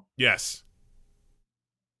Westworld? Yes.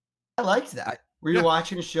 I liked that. Where you're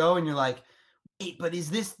watching a show and you're like, wait, but is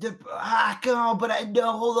this the but I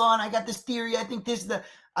know, hold on, I got this theory. I think this is the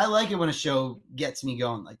I like it when a show gets me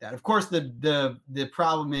going like that. Of course, the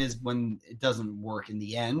problem is when it doesn't work in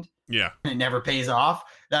the end. Yeah. It never pays off.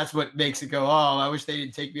 That's what makes it go, oh, I wish they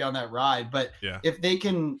didn't take me on that ride. But Yeah. if they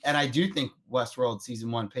can, and I do think Westworld season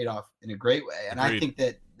 1 paid off in a great way. And I Agreed. think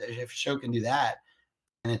that if a show can do that,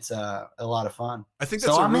 and it's a lot of fun. I think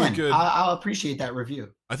that's really good. I'll appreciate that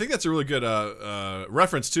review. I think that's a really good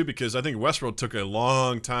reference too, because I think Westworld took a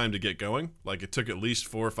long time to get going. Like it took at least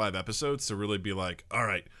 4 or 5 episodes to really be like, all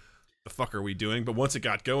right, the fuck are we doing? But once it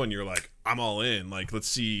got going, you're like, I'm all in. Like let's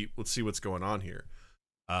see what's going on here.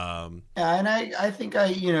 Yeah, and I think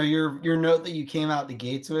your note that you came out the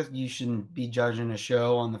gates with, you shouldn't be judging a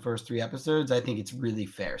show on the first 3 episodes. I think it's really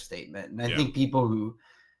fair statement, and I think people who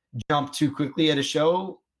jump too quickly at a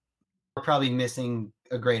show are probably missing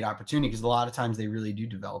a great opportunity, because a lot of times they really do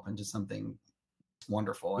develop into something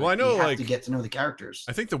wonderful. Well, I know, you have to get to know the characters.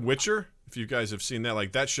 I think The Witcher, if you guys have seen that,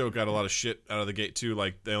 like that show got a lot of shit out of the gate too.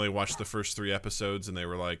 Like they only watched the first 3 episodes and they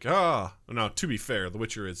were like, no, to be fair, The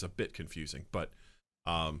Witcher is a bit confusing, but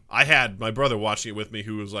I had my brother watching it with me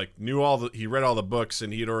who was like, he read all the books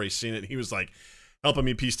and he had already seen it. And he was like helping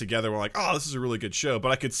me piece together. We're like, oh, this is a really good show.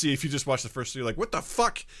 But I could see if you just watch the first 3, like, what the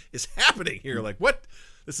fuck is happening here? Like, what?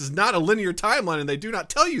 This is not a linear timeline, and they do not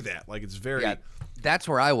tell you that. Like, it's very. Yeah, that's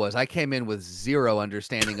where I was. I came in with zero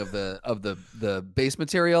understanding of the base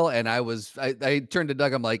material, and I turned to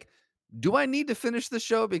Doug. I'm like, do I need to finish the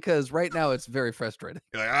show? Because right now it's very frustrating.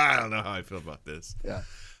 You're like, I don't know how I feel about this. Yeah,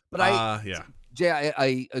 but Jay,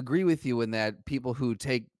 I agree with you in that people who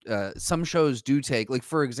take some shows do take, like,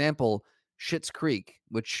 for example, Schitt's Creek,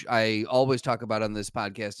 which I always talk about on this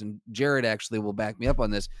podcast, and Jared actually will back me up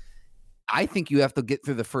on this. I think you have to get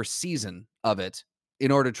through the first season of it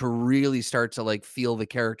in order to really start to like feel the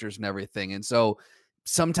characters and everything. And so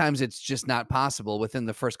sometimes it's just not possible within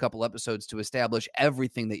the first couple episodes to establish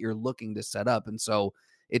everything that you're looking to set up. And so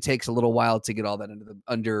it takes a little while to get all that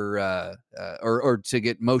or to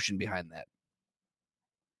get motion behind that.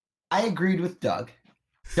 I agreed with Doug.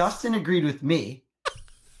 Justin agreed with me.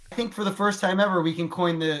 I think for the first time ever, we can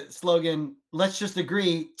coin the slogan, let's just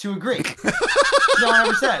agree to agree. No one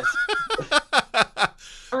ever says.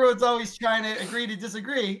 Everyone's always trying to agree to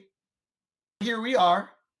disagree. Here we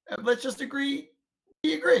are. Let's just agree.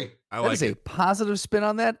 We agree. That is a positive spin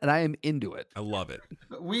on that, and I am into it. I love it.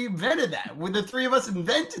 We invented that. When the 3 of us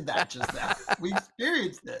invented that just now. We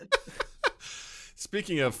experienced it.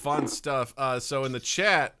 Speaking of fun stuff, so in the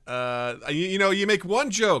chat, you make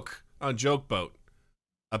one joke on Joke Boat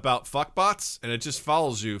about fuckbots, and it just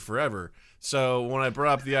follows you forever. So when I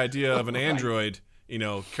brought up the idea of an android,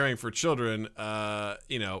 caring for children,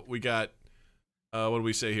 we got, what do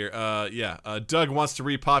we say here? Doug wants to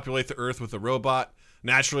repopulate the Earth with a robot.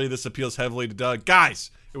 Naturally, this appeals heavily to Doug.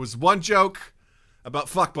 Guys, it was one joke about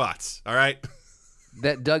fuckbots, all right?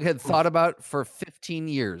 That Doug had thought about for 15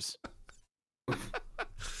 years.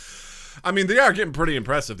 I mean, they are getting pretty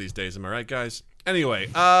impressive these days, am I right, guys? Anyway,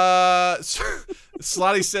 Slotty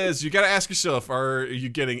says, you got to ask yourself, are you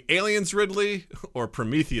getting Aliens Ridley or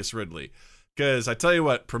Prometheus Ridley? Because I tell you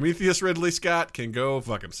what, Prometheus Ridley Scott can go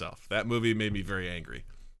fuck himself. That movie made me very angry.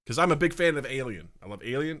 Because I'm a big fan of Alien. I love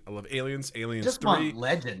Alien. I love Aliens. Aliens just 3. Want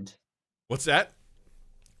Legend. What's that?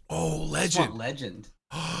 Oh, Legend. Just want Legend.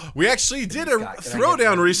 We actually did a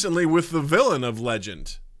throwdown recently with the villain of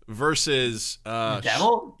Legend versus... the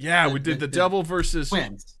Devil? Yeah, we did the Devil versus...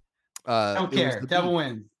 Wins. I don't care. Devil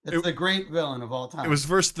wins. It's the great villain of all time. It was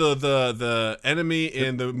versus the enemy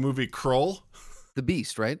in the movie Kroll. The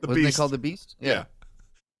Beast, right? Wasn't they called the Beast? Yeah.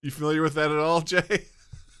 You familiar with that at all, Jay?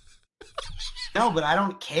 No, but I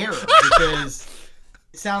don't care because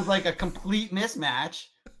it sounds like a complete mismatch.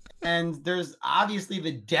 And there's obviously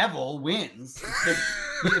the devil wins.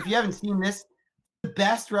 If you haven't seen this, the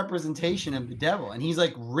best representation of the devil. And he's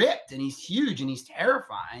like ripped and he's huge and he's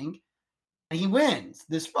terrifying. And he wins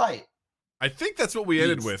this fight. I think that's what we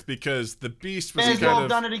ended with because the Beast was kind of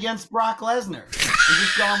done it against Brock Lesnar. We're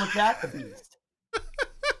just going with that, the Beast.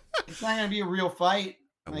 It's not going to be a real fight.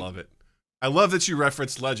 I love it. I love that you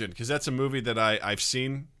referenced Legend because that's a movie that I've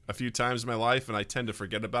seen a few times in my life and I tend to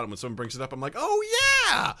forget about it. When someone brings it up, I'm like, oh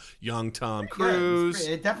yeah, young Tom Cruise.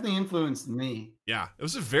 Yeah, it definitely influenced me. Yeah, it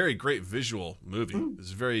was a very great visual movie. It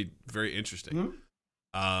was very, very interesting.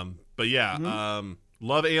 But yeah,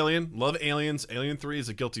 love Alien, love Aliens. Alien 3 is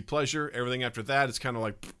a guilty pleasure. Everything after that is kind of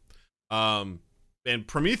like, and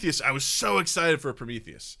Prometheus, I was so excited for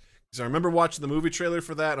Prometheus. Because I remember watching the movie trailer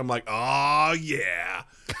for that, and I'm like, oh, yeah.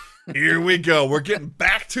 Here we go. We're getting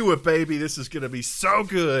back to it, baby. This is going to be so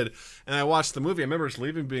good. And I watched the movie. I remember just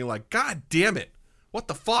leaving being like, God damn it. What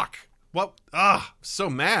the fuck? What? So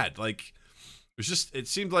mad. Like, it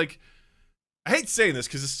seemed like, I hate saying this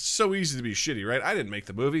because it's so easy to be shitty, right? I didn't make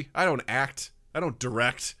the movie. I don't act. I don't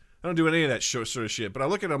direct. I don't do any of that sort of shit. But I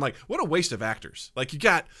look at it, I'm like, what a waste of actors. Like, you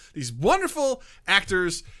got these wonderful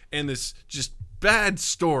actors and this just bad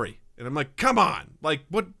story. And I'm like, come on. Like,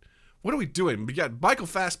 what are we doing? We got Michael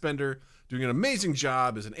Fassbender doing an amazing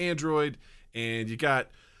job as an android, and you got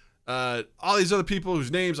all these other people whose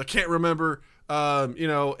names I can't remember,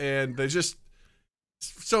 and they're just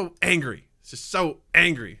so angry. It's just so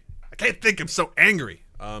angry. I can't think. I'm so angry.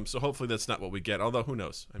 So hopefully that's not what we get. Although who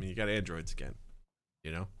knows? I mean, you got androids again.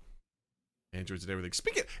 Androids and everything.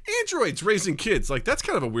 Speaking of androids raising kids, like that's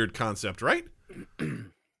kind of a weird concept, right?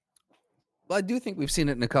 Well, I do think we've seen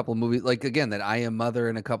it in a couple of movies, like again that I Am Mother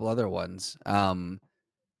and a couple other ones.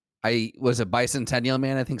 I was a Bicentennial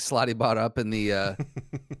Man. I think Slotty brought up in the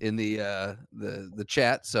the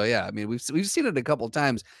chat. So yeah, I mean we've seen it a couple of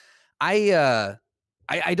times. I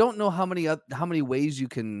don't know how many ways you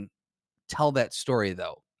can tell that story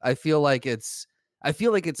though. I feel like it's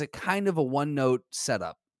a kind of a one note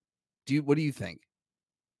setup. What do you think?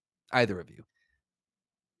 Either of you?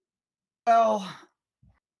 Well,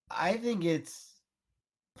 I think it's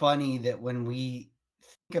funny that when we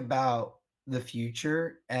think about the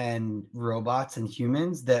future and robots and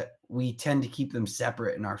humans, that we tend to keep them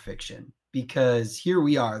separate in our fiction, because here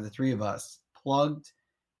we are, the three of us, plugged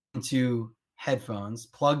into headphones,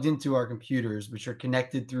 plugged into our computers, which are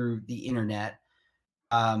connected through the internet.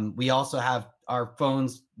 We also have our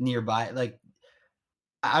phones nearby. Like,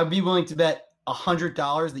 I'd be willing to bet $100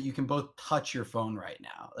 that you can both touch your phone right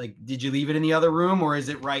now. Like, did you leave it in the other room or is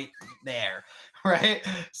it right there? Right.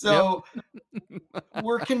 So yep.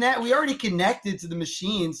 We already connected to the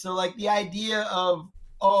machine. So like the idea of,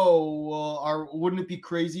 wouldn't it be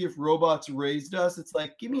crazy if robots raised us? It's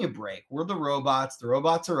like, give me a break. We're the robots. The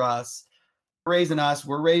robots are us. They're raising us.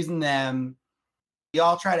 We're raising them. We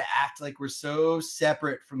all try to act like we're so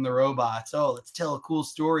separate from the robots. Oh, let's tell a cool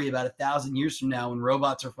story about 1,000 years from now when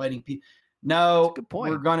robots are fighting people. No,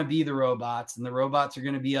 we're going to be the robots, and the robots are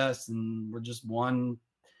going to be us, and we're just one.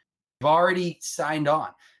 We've already signed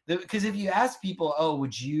on. Because if you ask people,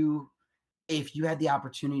 if you had the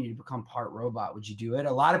opportunity to become part robot, would you do it?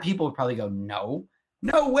 A lot of people would probably go, no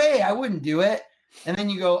way, I wouldn't do it. And then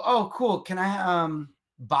you go, oh, cool. Can I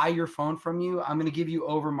buy your phone from you? I'm going to give you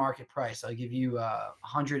over market price. I'll give you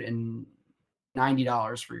 $190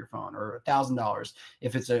 for your phone, or $1,000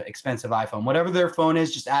 if it's an expensive iPhone. Whatever their phone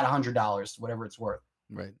is, just add $100, whatever it's worth.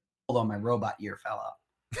 Right. Hold on, my robot ear fell out.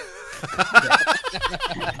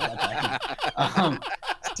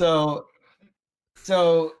 So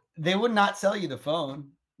they would not sell you the phone.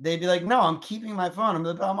 They'd be like, no, I'm keeping my phone.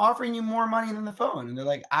 I'm offering you more money than the phone. And they're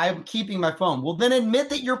like, I'm keeping my phone. Well, then admit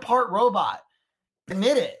that you're part robot.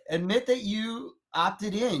 Admit it. Admit that you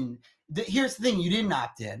opted in. Here's the thing. You didn't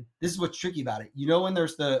opt in. This is what's tricky about it. When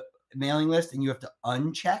there's the mailing list and you have to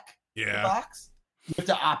uncheck the box, you have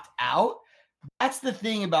to opt out. That's the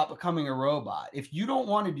thing about becoming a robot. If you don't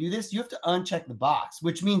want to do this, you have to uncheck the box,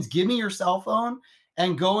 which means give me your cell phone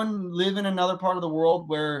and go and live in another part of the world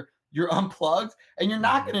where you're unplugged, and you're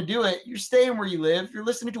not going to do it. You're staying where you live. You're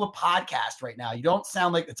listening to a podcast right now. You don't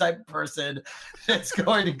sound like the type of person that's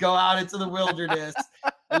going to go out into the wilderness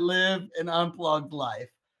and live an unplugged life.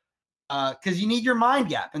 Because you need your mind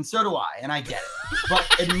gap, and so do I, and I get it. But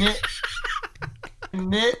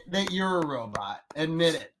admit that you're a robot.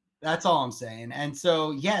 Admit it. That's all I'm saying. And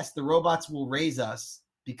so, yes, the robots will raise us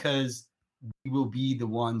because we will be the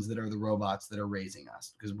ones that are the robots that are raising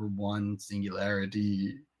us, because we're one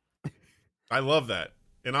singularity. I love that.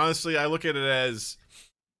 And honestly, I look at it as,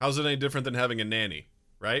 how's it any different than having a nanny,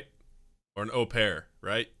 right? Or an au pair,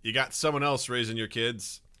 right? You got someone else raising your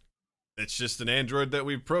kids. It's just an android that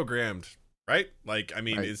we've programmed, right? Like, I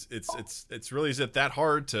mean, right. It's really, is it that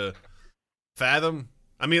hard to fathom?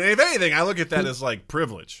 I mean, if anything, I look at that as like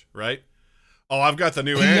privilege, right? Oh, I've got the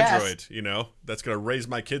new android, that's going to raise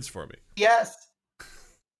my kids for me. Yes.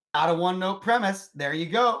 Out of one note premise. There you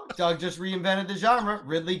go. Doug just reinvented the genre.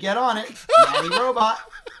 Ridley, get on it. Nanny robot.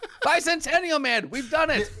 Bicentennial Man. We've done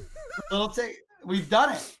it. We've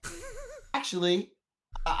done it. Actually,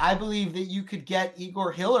 I believe that you could get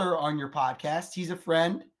Igor Hiller on your podcast. He's a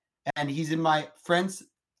friend, and he's in my friends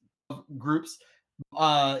groups.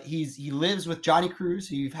 He lives with Johnny Cruz,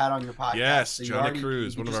 who you've had on your podcast. Yes, so Johnny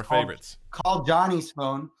Cruz, one of our favorites. Call Johnny's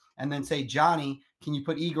phone and then say, Johnny, can you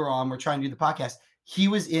put Igor on? We're trying to do the podcast. He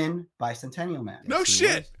was in Bicentennial Man. No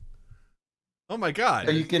shit. Oh my God.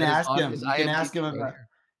 So you can ask him. You can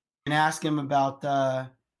ask him about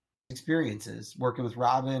experiences working with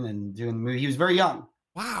Robin and doing the movie. He was very young.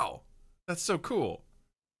 Wow, that's so cool.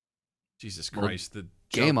 Jesus Christ, the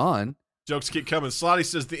game on. Jokes keep coming. Slotty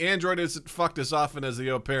says the android isn't fucked as often as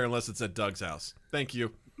the au pair unless it's at Doug's house. Thank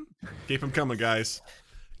you. Keep them coming, guys.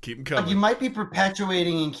 Keep them coming. You might be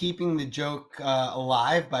perpetuating and keeping the joke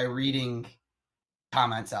alive by reading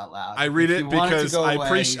comments out loud. I read it because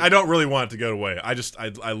I don't really want it to go away. I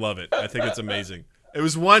love it. I think it's amazing. It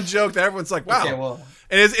was one joke that everyone's like, wow. Okay, well,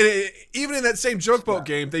 And even in that same Joke Boat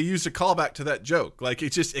game, they used a callback to that joke. Like,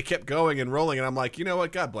 it kept going and rolling. And I'm like, you know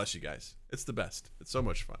what? God bless you guys. It's the best. It's so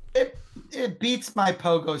much fun. it beats my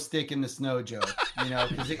pogo stick in the snow joke,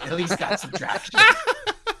 because it at least got some traction.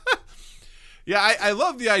 Yeah, I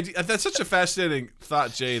love the idea. That's such a fascinating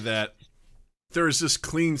thought, Jay, that there is this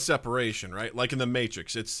clean separation, right? Like in the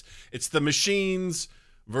Matrix, it's the machines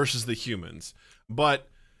versus the humans. But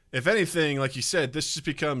if anything, like you said, this just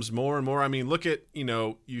becomes more and more. I mean, look at,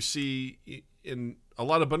 you see in a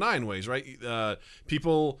lot of benign ways, right?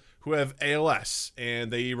 People who have ALS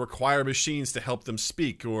and they require machines to help them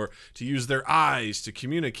speak or to use their eyes to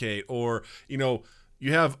communicate, or,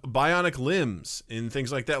 you have bionic limbs and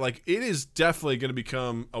things like that. Like, it is definitely going to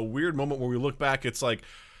become a weird moment where we look back. It's like,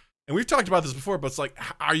 and we've talked about this before, but it's like,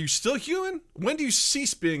 are you still human? When do you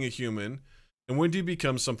cease being a human? And when do you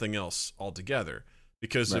become something else altogether?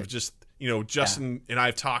 Because of just, Justin and I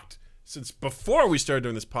have talked since before we started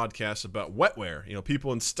doing this podcast about wetware,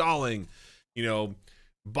 people installing,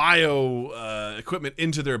 bio equipment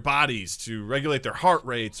into their bodies to regulate their heart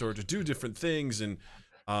rates or to do different things, and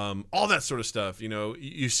all that sort of stuff.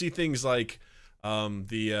 You see things like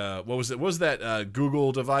what was it? What was that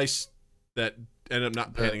Google device that ended up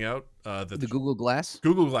not panning out? The Google Glass?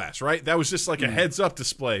 Google Glass, right? That was just like a heads-up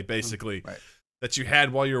display, basically, that you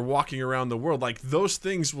had while you're walking around the world. Like, those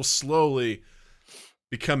things will slowly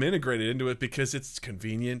become integrated into it because it's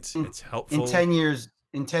convenient, it's helpful.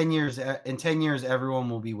 In 10 years, everyone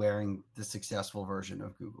will be wearing the successful version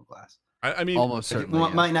of Google Glass. I mean, almost certainly.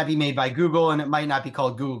 It might not be made by Google, and it might not be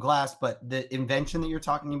called Google Glass, but the invention that you're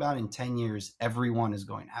talking about, in 10 years, everyone is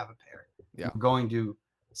going to have a pair. Yeah. We're going to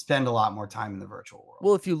spend a lot more time in the virtual world.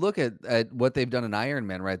 Well, if you look at what they've done in Iron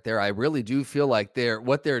Man right there, I really do feel like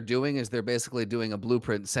what they're doing is they're basically doing a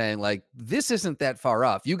blueprint saying, like, this isn't that far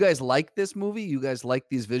off. You guys like this movie? You guys like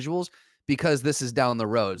these visuals? Because this is down the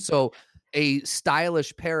road. So a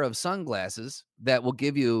stylish pair of sunglasses that will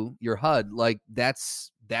give you your HUD, like,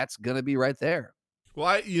 that's going to be right there.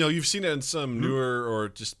 Well, you've seen it in some newer or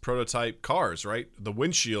just prototype cars, right? The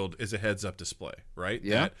windshield is a heads-up display, right?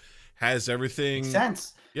 Yeah. That has everything. Makes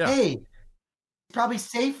sense. Yeah. Hey, it's probably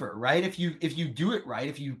safer, right? If you do it right,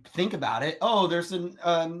 if you think about it, there's an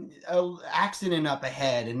accident up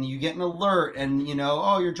ahead, and you get an alert, and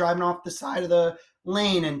you're driving off the side of the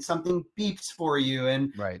lane and something beeps for you,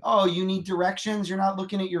 and you need directions. You're not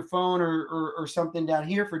looking at your phone or something down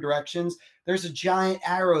here for directions. There's a giant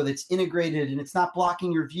arrow that's integrated, and it's not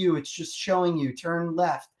blocking your view. It's just showing you turn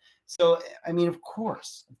left. So, I mean, of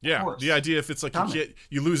course. The idea, if it's like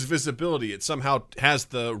you lose visibility, it somehow has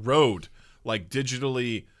the road like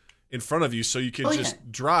digitally in front of you, so you can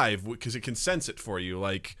drive because it can sense it for you.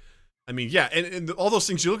 Like, I mean, and all those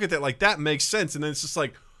things, you look at that, like, that makes sense, and then it's just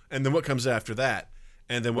like, and then what comes after that,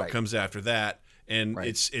 and then what comes after that, and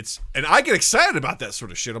it's and I get excited about that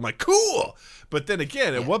sort of shit. I'm like, cool, but then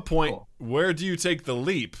again, at what point, where do you take the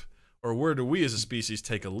leap, or where do we as a species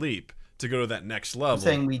take a leap to go to that next level? I'm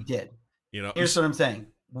saying we did. Here's what I'm saying.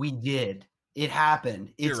 We did. It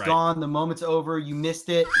happened. It's gone. The moment's over. You missed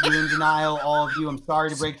it. You're in denial, all of you. I'm sorry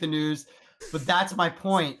to break the news, but that's my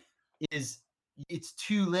point, is it's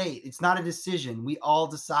too late. It's not a decision. We all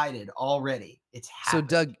decided already. It's happened.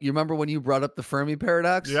 So, Doug, you remember when you brought up the Fermi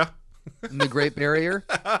paradox? Yeah. And the Great Barrier?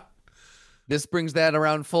 This brings that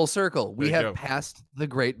around full circle. We have passed the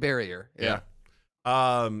Great Barrier. Yeah.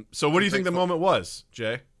 So what do you think the moment was,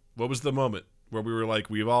 Jay? What was the moment where we were like,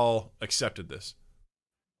 we've all accepted this?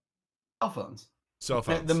 Cell phones.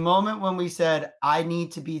 The moment when we said, I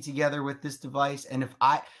need to be together with this device. And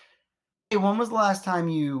when was the last time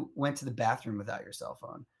you went to the bathroom without your cell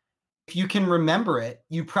phone? If you can remember it,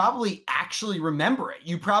 you probably actually remember it.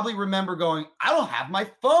 You probably remember going, I don't have my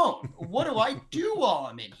phone. What do I do while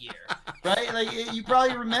I'm in here? Right? Like, you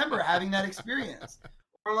probably remember having that experience.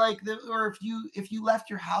 Or if you left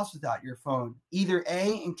your house without your phone, either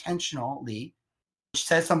A, intentionally, which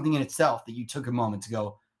says something in itself that you took a moment to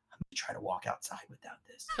go, I'm going to try to walk outside without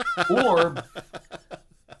this.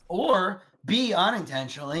 Or B,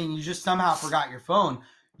 unintentionally, and you just somehow forgot your phone.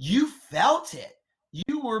 You felt it.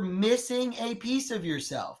 You were missing a piece of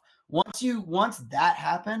yourself. Once that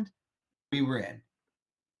happened, we were in.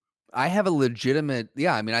 I have a legitimate,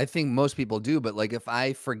 I think most people do, but like, if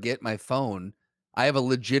I forget my phone, I have a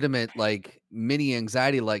legitimate, like, mini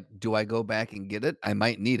anxiety. Like, do I go back and get it? I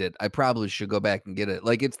might need it. I probably should go back and get it.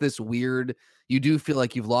 Like, it's this weird, you do feel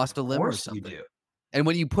like you've lost a limb or something. You do. And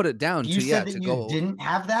when you put it down, you said that you didn't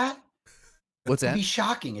have that? What's that? It would be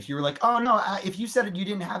shocking if you were like, oh no, if you said you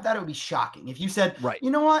didn't have that, it would be shocking. If you said, right,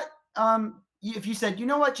 you know what? if you said, you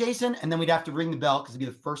know what, Jason, and then we'd have to ring the bell because it'd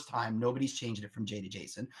be the first time nobody's changed it from Jay to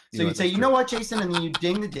Jason. So you'd say, you know what, Jason, and then you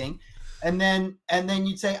ding the ding, and then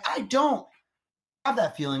you'd say, I don't have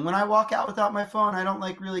that feeling when I walk out without my phone. I don't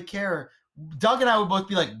like really care. Doug and I would both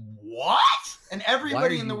be like, what? And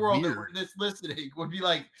everybody in the world that's listening would be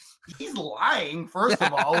like, he's lying, first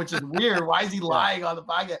of all, which is weird. Why is he lying on the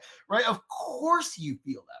podcast? Right? Of course you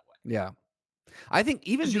feel that way. Yeah. I think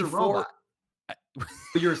even you're before... a robot.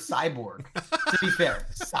 You're a cyborg. To be fair,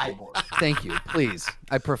 cyborg. Thank you. Please.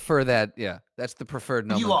 I prefer that. Yeah. That's the preferred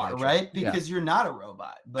nomenclature. You are, right? Because you're not a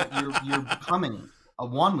robot, but you're becoming a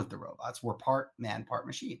one with the robots. We're part man, part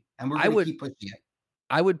machine. And we're going to keep pushing it.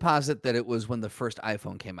 I would posit that it was when the first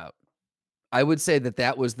iPhone came out. I would say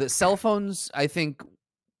that was the cell phones, I think,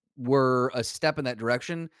 were a step in that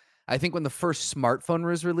direction. I think when the first smartphone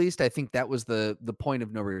was released, I think that was the point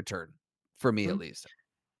of no return for me, at least.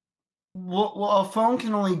 Well, a phone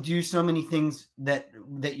can only do so many things that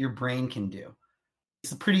your brain can do.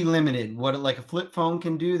 It's pretty limited what like a flip phone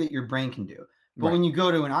can do that your brain can do. But when you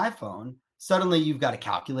go to an iPhone, suddenly you've got a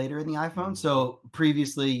calculator in the iPhone. So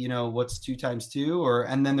previously, what's 2 times 2?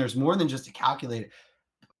 And then there's more than just a calculator.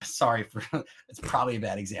 Sorry it's probably a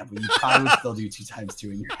bad example. You probably would still do 2 times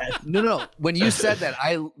 2 in your head. No. When you said that,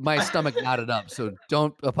 my stomach knotted up. So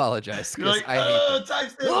don't apologize. You're like, I hate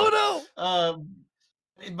times 2. Oh no.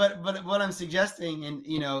 But what I'm suggesting, and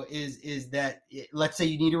is that let's say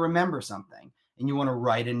you need to remember something and you want to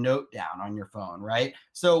write a note down on your phone, right?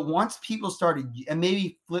 So once people started, and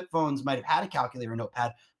maybe flip phones might have had a calculator,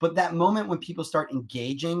 notepad, but that moment when people start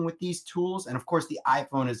engaging with these tools, and of course the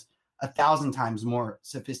iPhone is 1,000 times more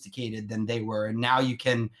sophisticated than they were, and now you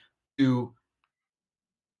can do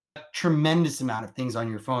a tremendous amount of thing on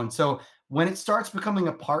your phone. So when it starts becoming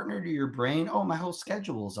a partner to your brain, oh, my whole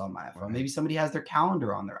schedule is on my iPhone. Right. Maybe somebody has their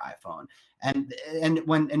calendar on their iPhone. And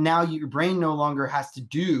now your brain no longer has to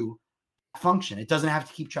do function. It doesn't have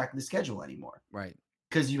to keep track of the schedule anymore. Right.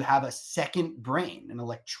 Because you have a second brain, an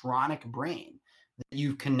electronic brain that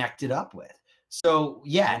you've connected up with. So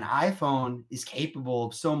yeah, an iPhone is capable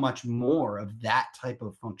of so much more of that type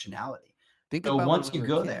of functionality. Think so about once you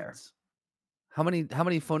go there. How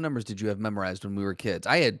many phone numbers did you have memorized when we were kids?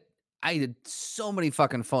 I had so many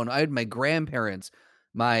fucking phone. I had my grandparents,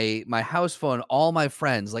 my house phone, all my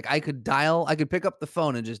friends. Like I could pick up the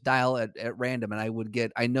phone and just dial at random, and I would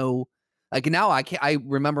get. I know, like now I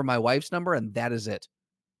remember my wife's number, and that is it.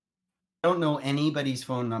 I don't know anybody's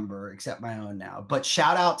phone number except my own now. But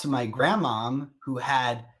shout out to my grandmom who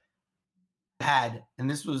had, and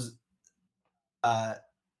this was, there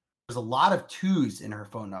was a lot of 2s in her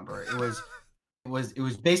phone number. It was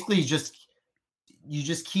basically you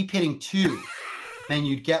just keep hitting 2, then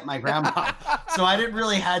you'd get my grandma. So I didn't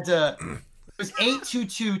really had to. It was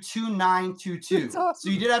 822-2922. Awesome. So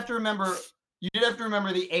you did have to remember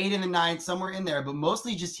the 8 and the 9 somewhere in there, but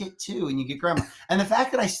mostly just hit 2 and you get grandma. And the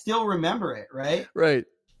fact that I still remember it, right? Right.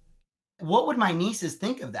 What would my nieces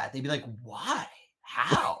think of that? They'd be like, why?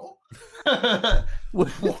 How?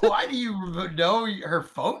 Why do you know her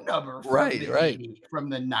phone number from from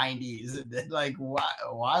the 90s? Like,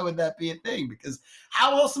 why would that be a thing? Because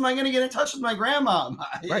how else am I going to get in touch with my grandma?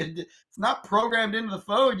 Right. It's not programmed into the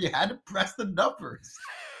phone. You had to press the numbers.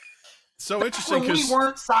 So interesting because we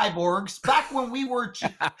weren't cyborgs, back when we were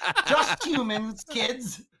just humans,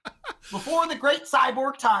 kids, before the great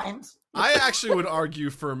cyborg times. I actually would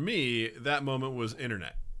argue for me that moment was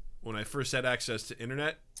internet. When I first had access to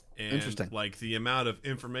internet, and like the amount of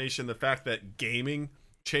information, the fact that gaming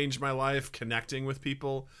changed my life, connecting with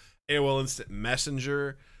people, AOL Instant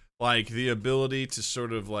Messenger, like the ability to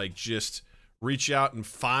sort of like just reach out and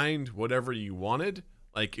find whatever you wanted,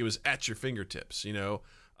 like it was at your fingertips,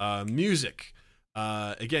 music,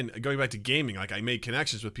 again, going back to gaming, like I made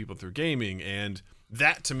connections with people through gaming, and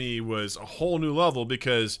that to me was a whole new level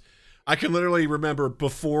because I can literally remember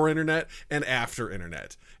before internet and after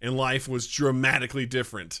internet, and life was dramatically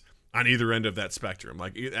different on either end of that spectrum.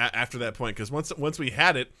 Like after that point, because once we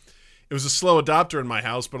had it, it was a slow adopter in my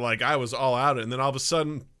house, but like I was all out it, and then all of a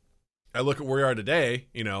sudden, I look at where we are today.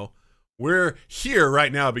 We're here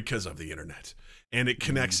right now because of the internet, and it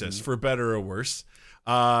connects us for better or worse.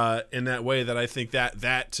 In that way, that I think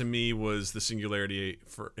that to me was the singularity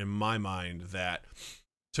in my mind that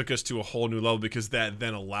took us to a whole new level, because that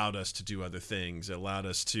then allowed us to do other things. It allowed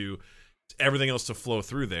us to everything else to flow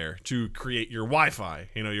through there, to create your Wi-Fi,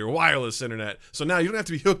 your wireless internet. So now you don't have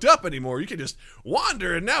to be hooked up anymore. You can just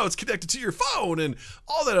wander, and now it's connected to your phone and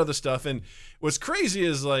all that other stuff. And what's crazy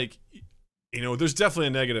is like, there's definitely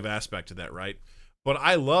a negative aspect to that, right? But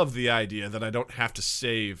I love the idea that I don't have to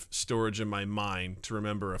save storage in my mind to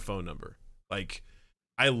remember a phone number. Like,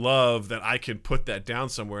 I love that I can put that down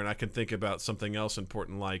somewhere and I can think about something else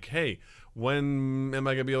important, like, hey, when am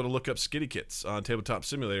I going to be able to look up Skitty Kits on Tabletop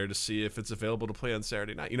Simulator to see if it's available to play on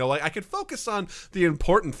Saturday night? Like I could focus on the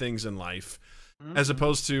important things in life as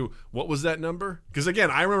opposed to, what was that number? Because again,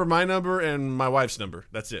 I remember my number and my wife's number.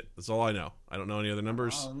 That's it. That's all I know. I don't know any other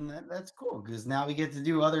numbers. Oh, that's cool, because now we get to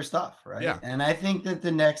do other stuff, right? Yeah. And I think that the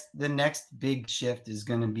next big shift is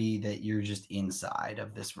going to be that you're just inside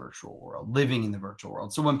of this virtual world, living in the virtual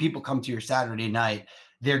world. So when people come to your Saturday night,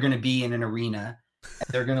 they're going to be in an arena.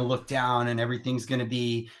 They're going to look down, and everything's going to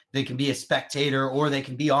be, they can be a spectator, or they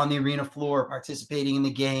can be on the arena floor participating in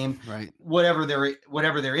the game, Right. whatever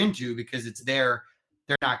they're into, because it's they're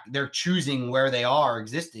choosing where they are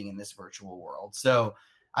existing in this virtual world. So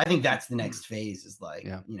I think that's the next phase, is like,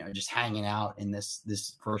 just hanging out in this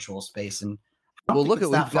virtual space. And well, look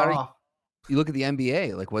at what you look at the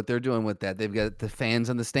NBA, like what they're doing with that. They've got the fans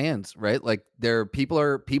in the stands, right? Like people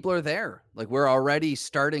are there. Like we're already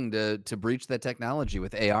starting to breach that technology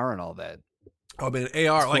with AR and all that. Oh man,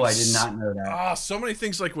 AR! Like, I did not know that. So many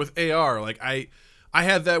things like with AR. Like I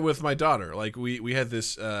had that with my daughter. Like we had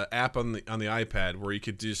this app on the iPad where you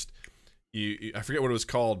could just I forget what it was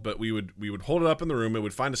called, but we would hold it up in the room. It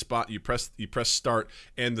would find a spot. You press start,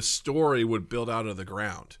 and the story would build out of the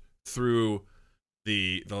ground through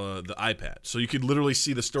the iPad. So you could literally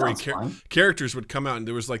see the story. Characters would come out, and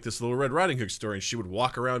there was like this little Red Riding Hood story, and she would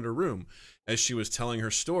walk around her room as she was telling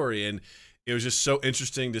her story, and it was just so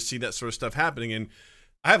interesting to see that sort of stuff happening. And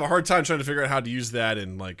I have a hard time trying to figure out how to use that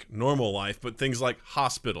in like normal life, but things like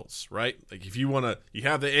hospitals, right? Like if you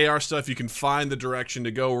have the AR stuff, you can find the direction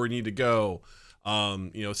to go where you need to go.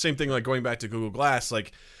 Same thing like going back to Google Glass.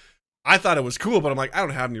 Like I thought it was cool, but I'm like, I don't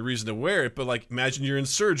have any reason to wear it. But like, imagine you're in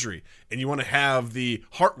surgery and you want to have the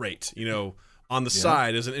heart rate, on the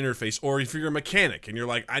side as an interface, or if you're a mechanic and you're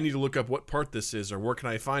like, I need to look up what part this is, or where can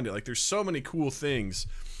I find it? Like there's so many cool things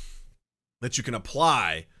that you can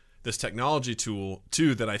apply this technology tool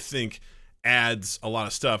to that I think adds a lot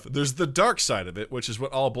of stuff. There's the dark side of it, which is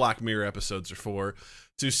what all Black Mirror episodes are for,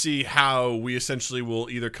 to see how we essentially will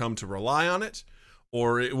either come to rely on it,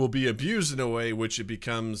 or it will be abused in a way which it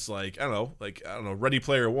becomes like, I don't know, Ready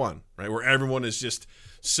Player One, right? Where everyone is just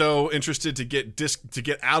so interested to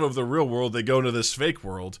get out of the real world, they go into this fake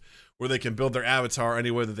world where they can build their avatar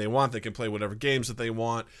any way that they want. They can play whatever games that they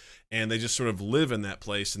want, and they just sort of live in that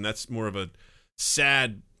place. And that's more of a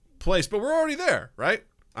sad place, but we're already there, right?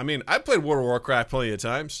 I mean, I played World of Warcraft plenty of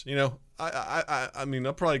times. I mean,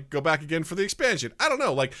 I'll probably go back again for the expansion. I don't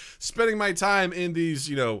know, like spending my time in these,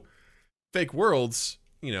 fake worlds,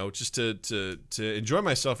 just to enjoy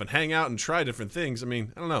myself and hang out and try different things. I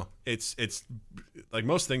mean, I don't know. It's like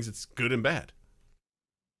most things, it's good and bad.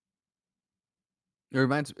 It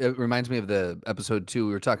reminds me of the episode 2.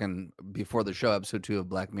 We were talking before the show, episode 2 of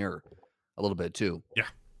Black Mirror, a little bit too. Yeah.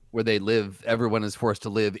 Where everyone is forced to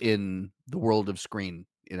live in the world of screen,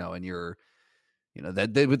 and you're,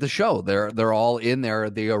 that with the show, they're all in there,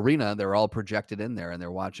 the arena, they're all projected in there and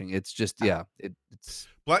they're watching. It's just, it's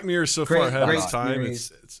Black Mirror is so far ahead of its time.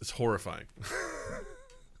 Series. It's horrifying.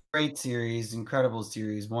 Great series, incredible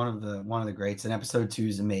series, one of the greats, and episode 2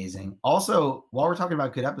 is amazing. Also, while we're talking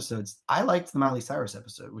about good episodes, I liked the Miley Cyrus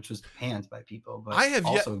episode, which was panned by people, but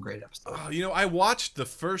also a great episode. I watched the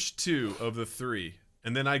first 2 of the 3,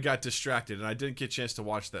 and then I got distracted, and I didn't get a chance to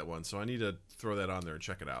watch that one, so I need to throw that on there and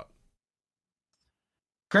check it out.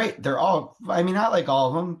 Great. They're all, I mean, I like all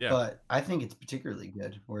of them, but I think it's particularly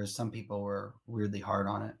good, whereas some people were weirdly hard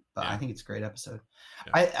on it. But I think it's a great episode.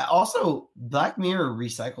 Yeah. I also, Black Mirror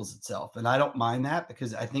recycles itself, and I don't mind that,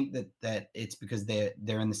 because I think that it's because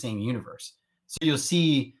they're in the same universe. So you'll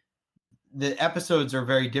see the episodes are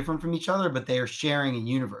very different from each other, but they are sharing a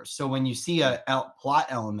universe. So when you see a plot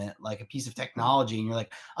element, like a piece of technology, and you're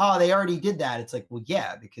like, oh, they already did that. It's like, well,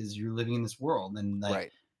 yeah, because you're living in this world. And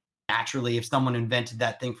like, naturally, if someone invented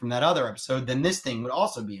that thing from that other episode, then this thing would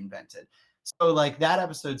also be invented. So like that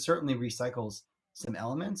episode certainly recycles some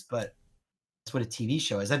elements, but that's what a TV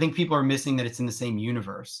show is. I think people are missing that it's in the same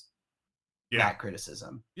universe. Yeah. That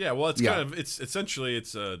criticism. Yeah, well, it's essentially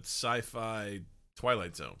a sci-fi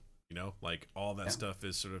Twilight Zone, like all that stuff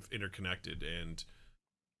is sort of interconnected and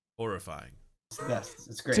horrifying. Yes,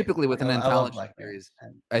 it's great. Typically with an anthology series,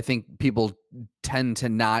 I think people tend to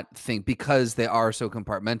not think, because they are so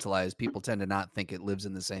compartmentalized, people tend to not think it lives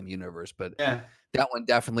in the same universe. But that one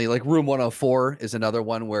definitely, like Room 104 is another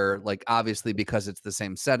one where, like, obviously because it's the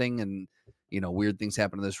same setting and, weird things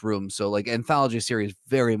happen in this room. So like anthology series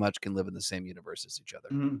very much can live in the same universe as each other.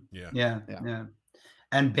 Mm-hmm. Yeah.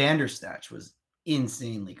 And Bandersnatch was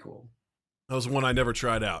insanely cool. That was one I never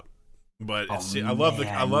tried out. But Oh, I love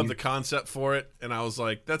man, the concept for it, and I was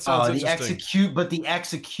like, that sounds interesting. But the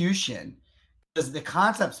execution, because the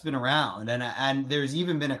concept's been around, and there's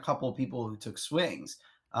even been a couple of people who took swings.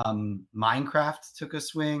 Minecraft took a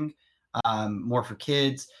swing, more for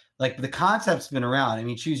kids. Like the concept's been around. I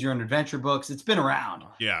mean, choose your own adventure books. It's been around.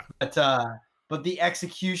 Yeah. But the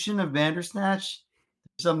execution of Bandersnatch,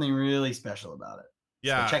 there's something really special about it.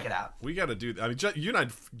 Yeah. So check it out. We got to do. I mean, Justin,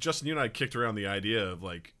 you and I kicked around the idea of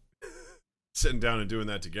like sitting down and doing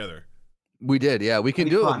that together. We did, yeah. We can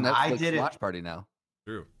do fun. it with I Netflix did watch party now.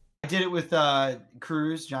 True. I did it with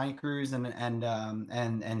Johnny Cruz,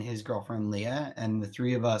 and his girlfriend Leah, and the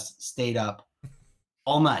three of us stayed up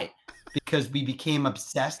all night because we became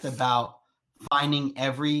obsessed about finding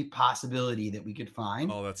every possibility that we could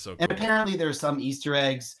find. Oh, that's so cool. And apparently there's some Easter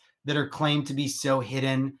eggs that are claimed to be so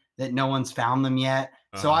hidden that no one's found them yet.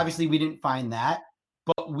 So obviously we didn't find that,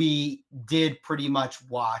 but we did pretty much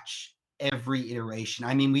watch every iteration.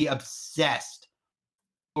 I mean, we obsessed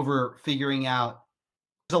over figuring out.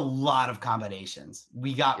 There's a lot of combinations.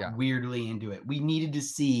 We got weirdly into it. We needed to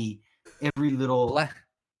see every little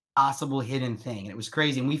possible hidden thing, and it was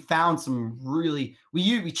crazy. And we found some really.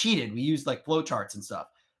 We cheated. We used like flowcharts and stuff,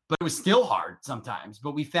 but it was still hard sometimes.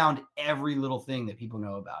 But we found every little thing that people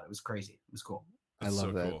know about. It was crazy. It was cool. That's I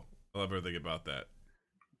love that. Cool. I love everything about that.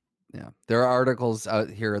 Yeah, there are articles out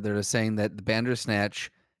here that are saying that the Bandersnatch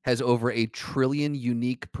has over 1 trillion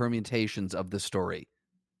unique permutations of the story.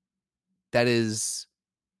 That is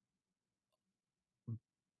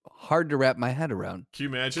hard to wrap my head around. Can you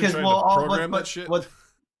imagine trying to program that shit? What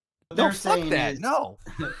they're saying that. Is, no.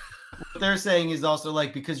 What they're saying is also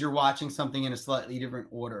like, because you're watching something in a slightly different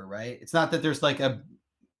order, right? It's not that there's like a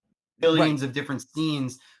billions of different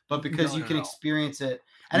scenes, but because you can experience it,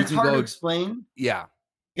 and it's hard to explain. Yeah,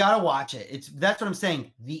 you gotta watch it. That's what I'm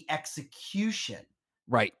saying. The execution,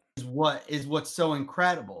 right, is what's so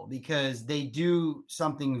incredible, because they do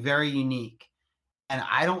something very unique, and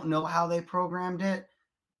I don't know how they programmed it,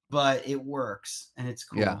 but it works and it's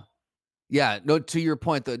cool. Yeah. No, to your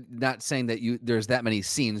point, though, not saying that there's that many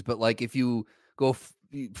scenes, but like if you go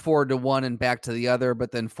forward to one and back to the other,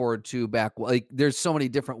 but then forward to back, like there's so many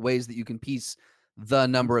different ways that you can piece the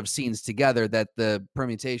number of scenes together that the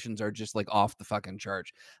permutations are just like off the fucking chart.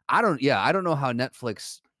 I don't know how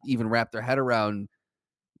Netflix even wrapped their head around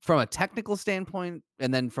from a technical standpoint,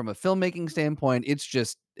 and then from a filmmaking standpoint. It's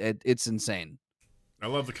just it's insane. I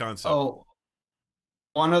love the concept. Oh,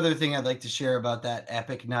 one other thing I'd like to share about that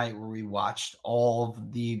epic night where we watched all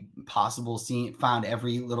of the possible scene, found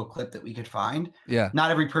every little clip that we could find. Yeah.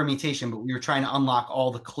 Not every permutation, but we were trying to unlock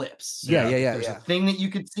all the clips. Yeah. There's a thing that you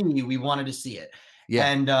could see, we wanted to see it. Yeah.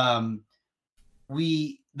 And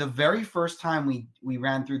the very first time we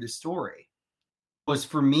ran through the story was,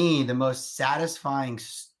 for me, the most satisfying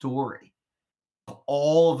story of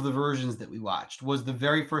all of the versions that we watched. Was the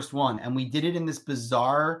very first one. And we did it in this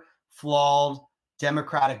bizarre, flawed,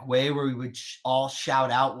 democratic way where we would all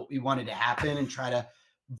shout out what we wanted to happen and try to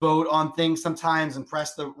vote on things sometimes and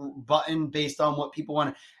press the button based on what people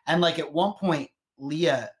wanted. And like at one point,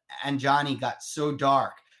 Leah and Johnny got so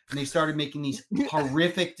dark and they started making these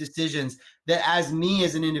horrific decisions that, as me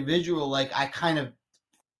as an individual, like I kind of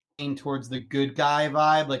aimed towards the good guy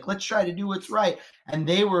vibe, like let's try to do what's right. And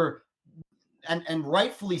they were, and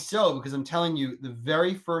rightfully so, because I'm telling you, the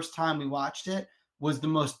very first time we watched it was the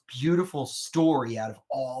most beautiful story out of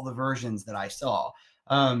all the versions that I saw.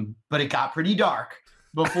 But it got pretty dark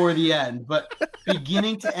before the end. But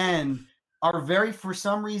beginning to end, for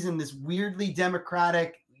some reason, this weirdly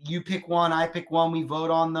democratic, you pick one, I pick one, we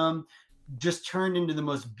vote on them, just turned into the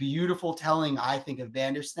most beautiful telling, I think, of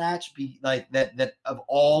Bandersnatch, that of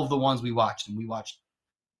all of the ones we watched, and we watched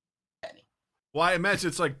many. Well, I imagine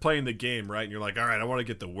it's like playing the game, right? And you're like, all right, I want to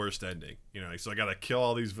get the worst ending. So I got to kill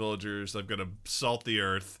all these villagers. I've got to salt the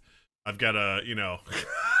earth. I've got to,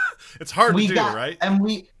 it's hard to do, right?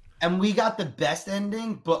 And we got the best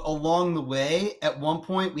ending, but along the way, at one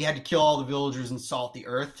point, we had to kill all the villagers and salt the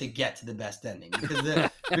earth to get to the best ending, because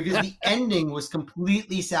the ending was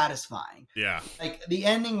completely satisfying. Yeah. Like the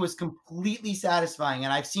ending was completely satisfying.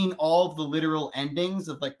 And I've seen all of the literal endings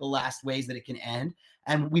of like the last ways that it can end.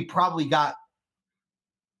 And we probably got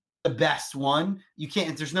the best one. You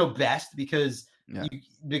can't, there's no best because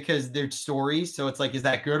they're stories. So it's like, is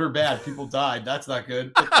that good or bad? People died. That's not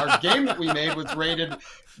good. But our game that we made was rated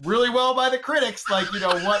really well by the critics. Like,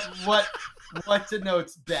 what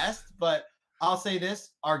denotes best? But I'll say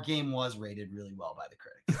this, our game was rated really well by the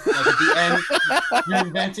critics. Like at the end, you're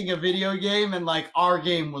inventing a video game, and like our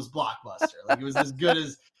game was blockbuster. Like it was as good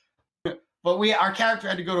as, but our character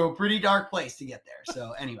had to go to a pretty dark place to get there.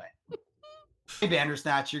 So anyway. Hey,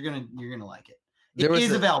 Bandersnatch, you're gonna like it. There It was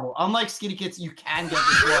is a- available. Unlike Skitty Kits, you can get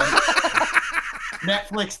this one.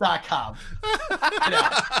 Netflix.com.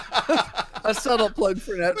 a subtle plug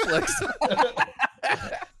for Netflix.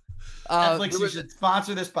 Netflix, you should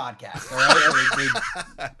sponsor this podcast. All right,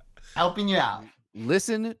 they're helping you out.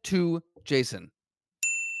 Listen to Jason.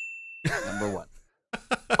 Number one.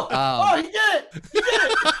 Oh, he did it! He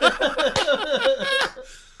did it!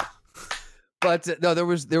 But no, there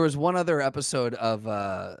was one other episode of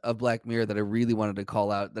Black Mirror that I really wanted to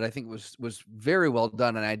call out that I think was very well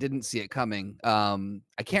done, and I didn't see it coming.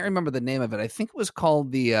 I can't remember the name of it. I think it was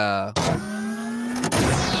called the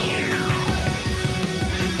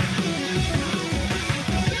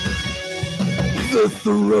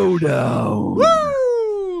Throwdown.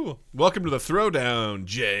 Woo! Welcome to the Throwdown,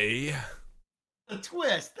 Jay. The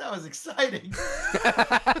twist. That was exciting.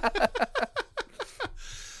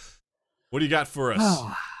 What do you got for us?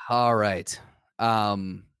 All right.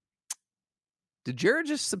 Did Jared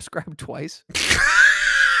just subscribe twice?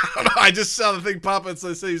 I don't know. I just saw the thing pop up and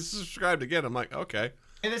say he's subscribed again. I'm like, okay.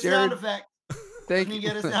 And a Jared, sound effect. Thank Can you you.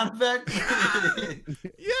 get a sound effect?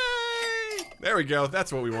 Yay! There we go.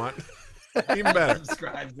 That's what we want. Even better.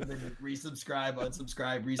 Subscribe, and then resubscribe,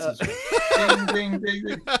 unsubscribe, resubscribe. Ding, ding, ding,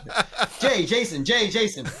 ding. Jason,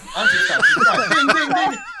 unsubscribe, subscribe. Ding, ding,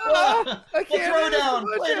 ding. I can't Throw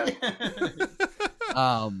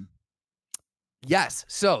down. Yes.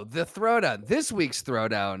 So the Throwdown, this week's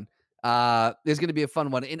Throwdown, is going to be a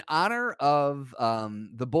fun one in honor of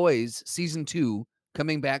The Boys season 2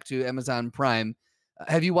 coming back to Amazon Prime.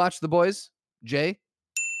 Have you watched The Boys, Jay?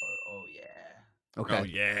 Oh yeah. Okay. Oh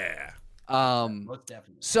yeah. Most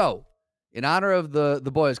definitely. So, in honor of the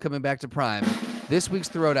Boys coming back to Prime, this week's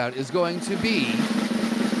Throwdown is going to be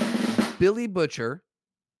Billy Butcher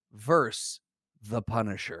versus The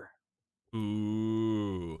Punisher.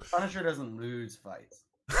 Ooh. Punisher doesn't lose fights.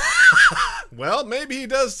 Well, maybe he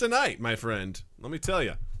does tonight, my friend. Let me tell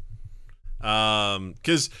you.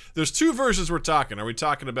 Because there's two versions we're talking. Are we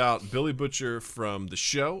talking about Billy Butcher from the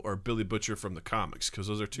show or Billy Butcher from the comics? Because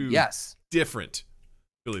those are two different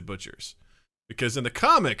Billy Butchers. Because in the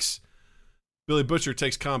comics, Billy Butcher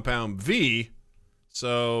takes Compound V,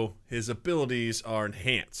 so his abilities are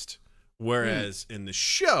enhanced. Whereas in the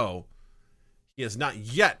show, he has not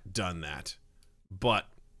yet done that, but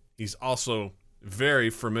he's also very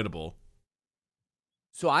formidable.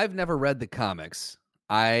 So I've never read the comics.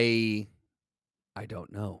 I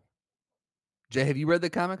don't know. Jay, have you read the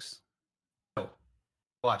comics?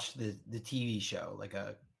 Watch the TV show like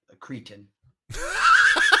a cretin.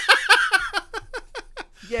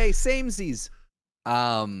 Yay, samesies.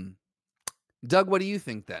 Doug, what do you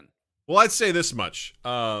think then? Well, I'd say this much.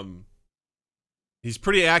 He's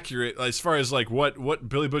pretty accurate as far as like what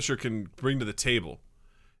Billy Butcher can bring to the table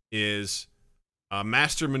is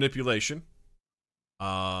master manipulation.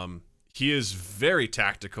 He is very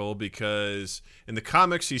tactical because in the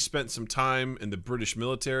comics he spent some time in the British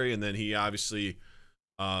military, and then he obviously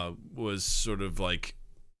was sort of like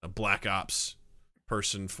a black ops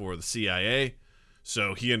person for the CIA.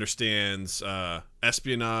 So he understands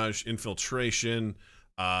espionage, infiltration,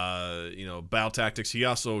 battle tactics. He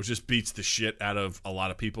also just beats the shit out of a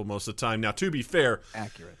lot of people most of the time. Now, to be fair,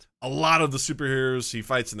 accurate. A lot of the superheroes he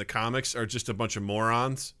fights in the comics are just a bunch of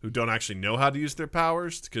morons who don't actually know how to use their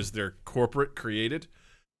powers because they're corporate created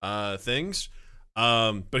things.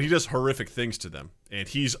 But he does horrific things to them, and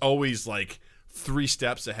he's always like 3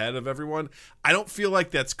 steps ahead of everyone. I don't feel like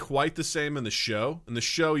that's quite the same in the show. In the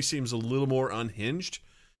show, he seems a little more unhinged.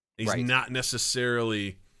 He's not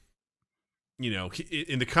necessarily,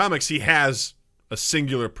 in the comics, he has a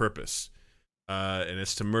singular purpose, and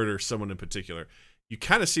it's to murder someone in particular. You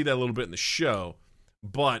kind of see that a little bit in the show,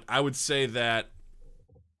 but I would say if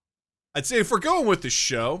we're going with the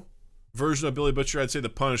show version of Billy Butcher, I'd say the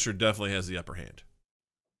Punisher definitely has the upper hand.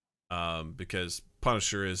 Because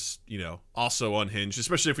Punisher is, also unhinged,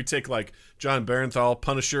 especially if we take like John Barenthal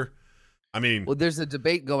Punisher. I mean, well, there's a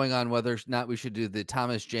debate going on whether or not we should do the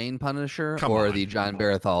Thomas Jane Punisher the John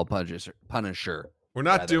Barenthal Punisher. We're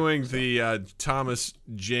not doing the Thomas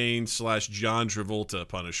Jane / John Travolta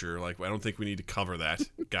Punisher. Like, I don't think we need to cover that,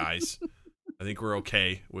 guys. I think we're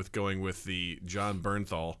okay with going with the John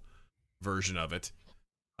Barenthal version of it.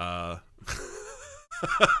 I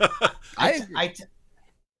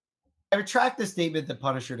retract the statement that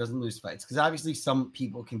Punisher doesn't lose fights, because obviously some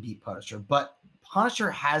people can beat Punisher, but Punisher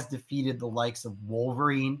has defeated the likes of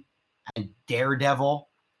Wolverine and Daredevil,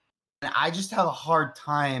 and I just have a hard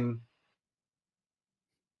time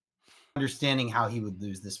understanding how he would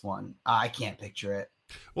lose this one. I can't picture it.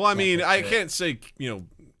 Well, I mean, I can't say,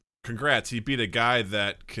 congrats. He beat a guy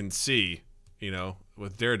that can see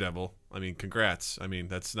with Daredevil. I mean, congrats. I mean,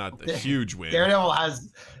 that's not a huge win. Daredevil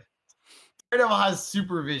has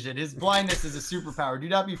supervision. His blindness is a superpower. Do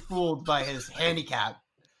not be fooled by his handicap.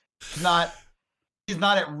 He's not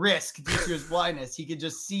at risk due to his blindness. He can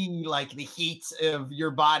just see like the heat of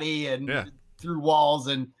your body and through walls.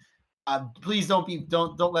 And please don't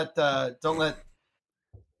let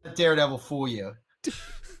Daredevil fool you.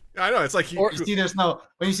 I know, it's like when you see there's no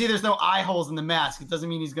eye holes in the mask, it doesn't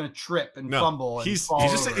mean he's going to trip and fumble. And he's fall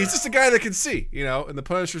just a guy that can see, and the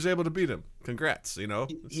Punisher's able to beat him. Congrats,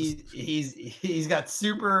 He's got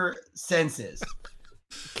super senses.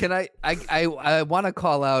 Can I want to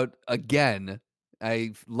call out again.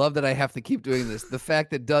 I love that I have to keep doing this. The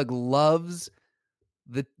fact that Doug loves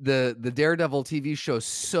the Daredevil TV show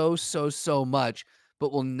so much,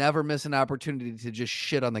 but will never miss an opportunity to just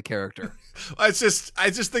shit on the character. I just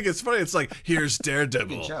think it's funny. It's like, here's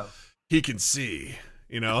Daredevil. He can see.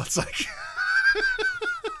 It's like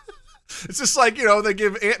it's just like, they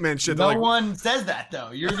give Ant-Man shit. No one says that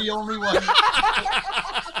though. You're the only one.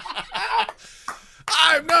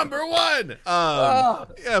 I'm number one.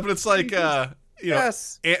 Yeah, but it's like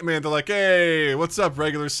yes. Ant-Man, they're like, hey, what's up,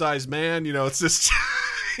 regular sized man? It's just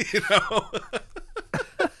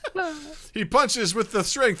he punches with the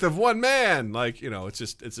strength of one man. Like, it's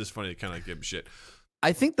just funny to kind of give him shit.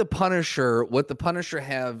 I think what the Punisher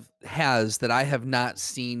has that I have not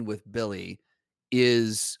seen with Billy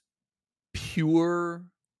is pure,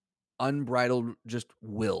 unbridled, just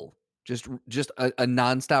will, just a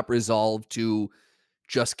nonstop resolve to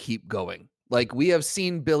just keep going. Like, we have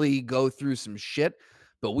seen Billy go through some shit,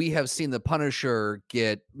 but we have seen the Punisher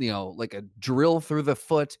get, like a drill through the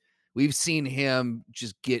foot. We've seen him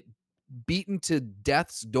just get beaten to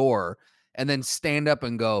death's door and then stand up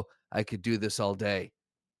and go, I could do this all day.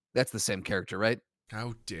 That's the same character, right?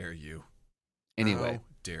 How dare you? Anyway. How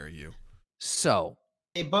dare you? So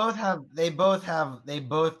they both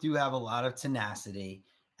do have a lot of tenacity,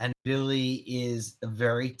 and Billy is a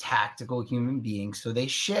very tactical human being. So they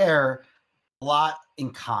share a lot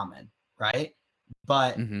in common, right?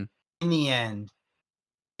 But in the end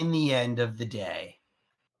of the day,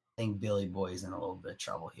 I think Billy Boy's in a little bit of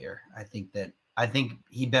trouble here. I think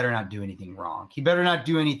he better not do anything wrong. He better not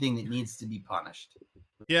do anything that needs to be punished.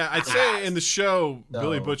 Yeah, I'd say in the show,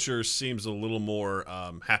 Billy Butcher seems a little more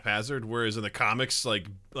haphazard, whereas in the comics, like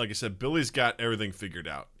I said, Billy's got everything figured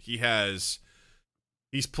out. He's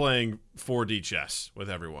playing 4D chess with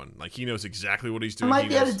everyone. Like, he knows exactly what he's doing. He might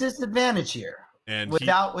be at a disadvantage here, and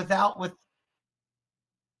without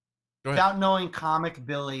knowing comic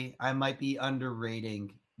Billy, I might be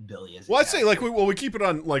underrating Billy as I'd say, like, we keep it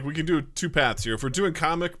on, like, we can do two paths here. If we're doing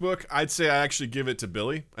comic book, I'd say I actually give it to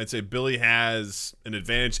Billy. I'd say Billy has an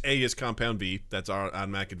advantage. A, is Compound V. That's our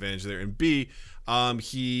automatic advantage there. And B,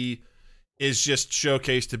 he is just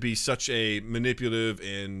showcased to be such a manipulative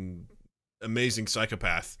and amazing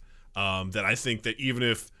psychopath that I think that even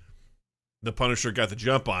if the Punisher got the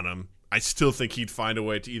jump on him, I still think he'd find a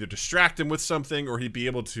way to either distract him with something or he'd be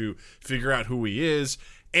able to figure out who he is.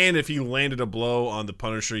 And if he landed a blow on the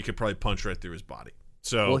Punisher, he could probably punch right through his body.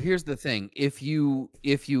 So, well, here's the thing: if you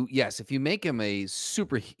make him a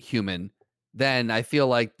superhuman, then I feel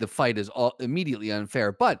like the fight is all immediately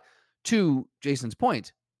unfair. But to Jason's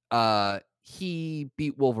point, he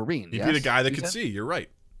beat Wolverine. He beat a guy that could see. You're right.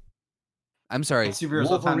 I'm sorry,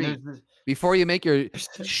 Wolverine. Before you make your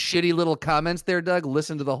shitty little comments there, Doug,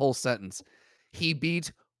 listen to the whole sentence. He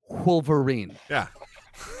beat Wolverine. Yeah.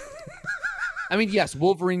 I mean, yes,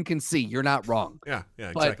 Wolverine can see. You're not wrong. Yeah,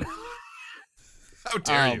 exactly. How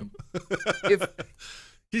dare you? If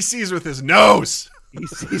he sees with his nose. He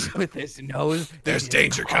sees with his nose. There's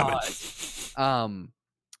danger coming.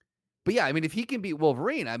 But yeah, I mean, if he can beat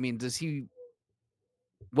Wolverine, I mean,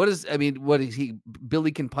 what is he?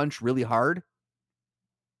 Billy can punch really hard.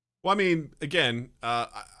 Well, I mean, again, I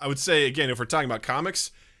would say, if we're talking about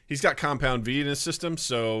comics, he's got Compound V in his system,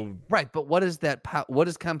 so... Right, but what does what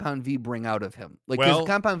does Compound V bring out of him? Like, because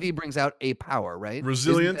Compound V brings out a power, right?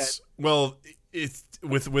 Resilience. Well, it's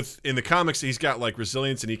with in the comics, he's got, like,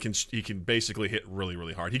 resilience, and he can basically hit really,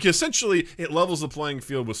 really hard. He can essentially, it levels the playing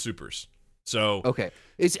field with supers. So... Okay.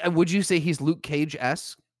 Would you say he's Luke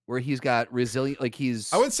Cage-esque? Where he's got resilient, like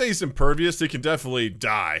he's... I wouldn't say he's impervious. He can definitely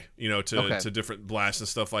die, to different blasts and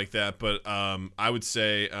stuff like that. But I would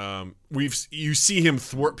say you see him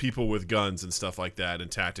thwart people with guns and stuff like that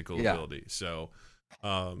and tactical ability. So,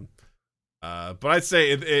 but I'd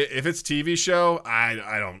say if it's TV show, I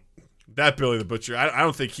don't... That Billy the Butcher, I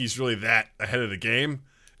don't think he's really that ahead of the game.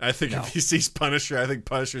 I think if he sees Punisher, I think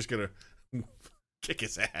Punisher's going to kick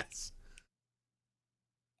his ass.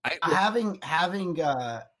 Having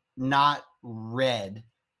not read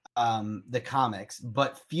the comics,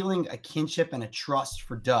 but feeling a kinship and a trust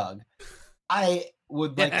for Doug, I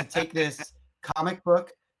would like to take this comic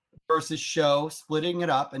book versus show, splitting it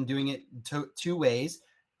up and doing it two ways.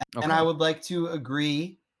 Okay. And I would like to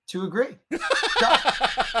agree to agree.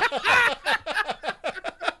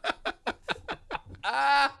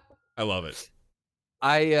 I love it.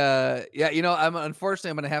 I'm unfortunately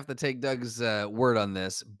I'm going to have to take Doug's word on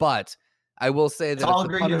this, but I will say that I'll if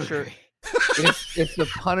the agree to Punisher, agree. if the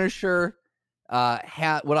Punisher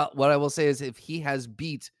what I will say is if he has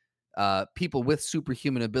beat people with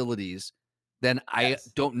superhuman abilities, then I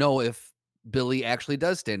don't know if Billy actually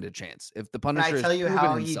does stand a chance. If the Punisher, Can I tell you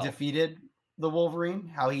how he himself. defeated the Wolverine?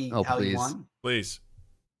 How he won? Please.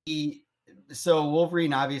 So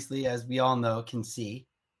Wolverine, obviously, as we all know, can see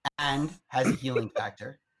and has a healing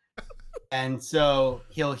factor. And so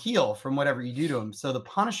he'll heal from whatever you do to him. So the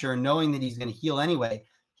Punisher, knowing that he's going to heal anyway,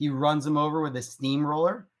 he runs him over with a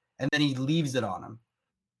steamroller and then he leaves it on him.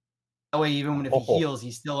 That way, even if he heals,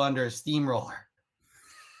 he's still under a steamroller.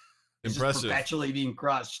 He's Impressive. Just perpetually being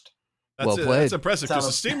crushed. Well played. That's impressive because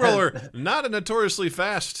the steamroller, not a notoriously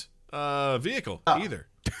fast vehicle either.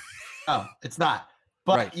 Oh, it's not.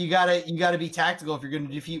 But you gotta be tactical if you're going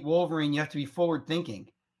to defeat Wolverine. You have to be forward thinking,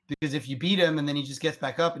 because if you beat him and then he just gets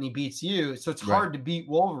back up and he beats you, so it's hard to beat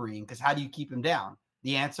Wolverine. Because how do you keep him down?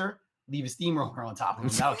 The answer: leave a steamroller on top of him.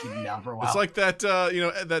 That'll keep him down for a while. It's like that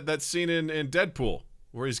that scene in Deadpool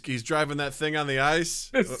where he's driving that thing on the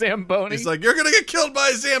ice. Zamboni. He's like, you're gonna get killed by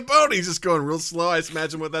a Zamboni. He's just going real slow. I just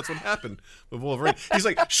imagine that's what happened with Wolverine. He's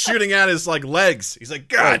like shooting at his like legs. He's like,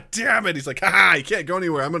 God damn it. He's like, haha, you can't go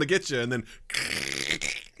anywhere. I'm gonna get you. And then,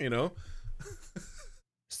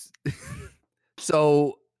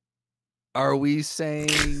 So, are we saying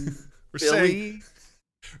we're Billy?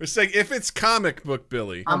 saying if it's comic book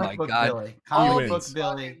Billy, Comic book Billy. Comic book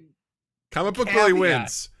Billy. Comic book Billy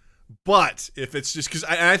wins. But if it's just because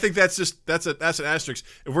I think that's an asterisk.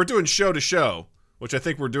 If we're doing show to show, which I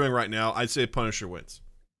think we're doing right now, I'd say Punisher wins.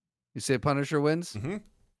 You say Punisher wins? Mm-hmm.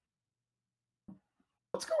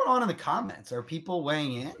 What's going on in the comments? Are people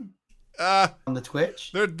weighing in on the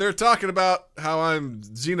Twitch? They're talking about how I'm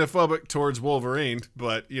xenophobic towards Wolverine,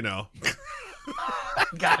 but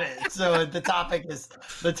Got it. So the topic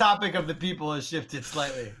of the people has shifted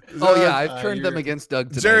slightly. Oh yeah, I've turned them against Doug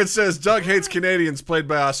today. Jared says Doug hates Canadians played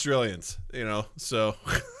by Australians. So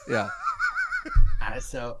yeah.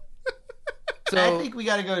 So I think we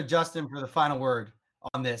got to go to Justin for the final word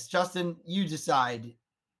on this. Justin, you decide.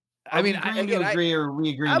 I mean, I agree or we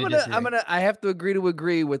agree to disagree. I have to agree to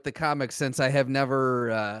agree with the comics since I have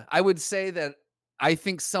never. I would say that I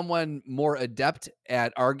think someone more adept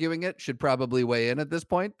at arguing it should probably weigh in at this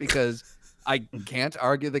point because I can't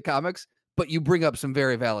argue the comics. But you bring up some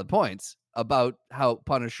very valid points about how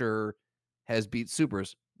Punisher has beat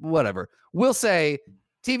supers. Whatever. We'll say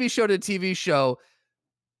TV show to TV show.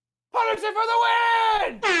 Punisher for the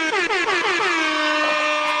win!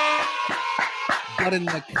 But in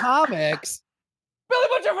the comics, Billy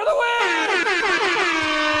Butcher for the win!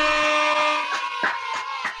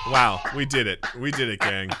 Wow, we did it. We did it,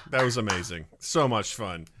 gang. That was amazing. So much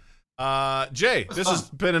fun. Jay, this has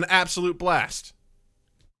been an absolute blast.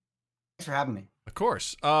 Thanks for having me. Of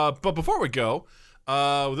course. But before we go,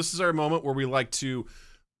 this is our moment where we like to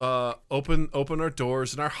open our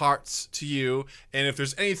doors and our hearts to you. And if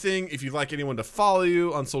there's anything, if you'd like anyone to follow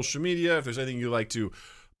you on social media, if there's anything you'd like to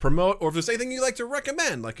promote, or if there's anything you'd like to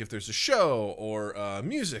recommend, like if there's a show or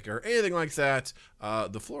music or anything like that,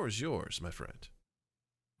 the floor is yours, my friend.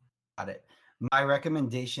 Got it. My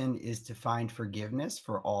recommendation is to find forgiveness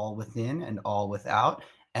for all within and all without.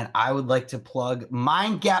 And I would like to plug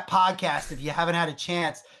Mind Gap Podcast. If you haven't had a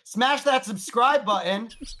chance, smash that subscribe button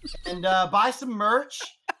and buy some merch.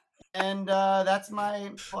 And that's my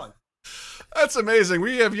plug. That's amazing.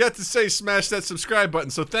 We have yet to say smash that subscribe button,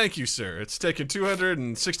 so thank you, sir. It's taken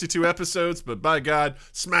 262 episodes, but by God,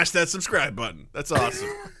 smash that subscribe button. That's awesome.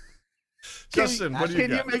 Justin, what do you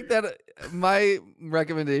got? Can you make that? My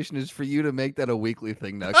recommendation is for you to make that a weekly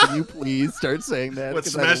thing now. Can you please start saying that? What,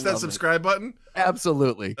 smash that subscribe button?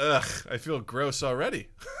 Absolutely. Ugh, I feel gross already.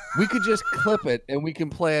 We could just clip it and we can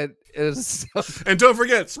play it as. And don't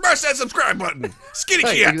forget, smash that subscribe button. Skinny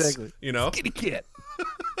Right, Cats. exactly. Skinny Kit.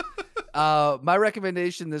 My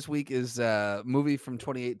recommendation this week is a movie from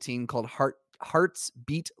 2018 called Hearts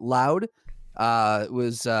Beat Loud. It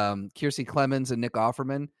was Kiersey Clemons and Nick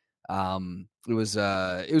Offerman. It was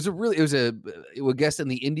a guest in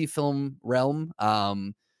the indie film realm.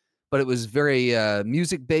 But it was very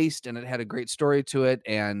music based and it had a great story to it.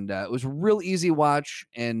 And it was a real easy watch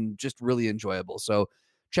and just really enjoyable. So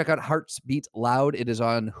check out Hearts Beat Loud. It is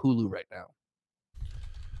on Hulu right now.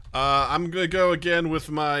 I'm going to go again with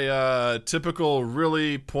my typical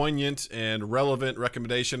really poignant and relevant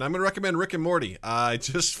recommendation. I'm going to recommend Rick and Morty. I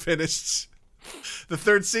just finished the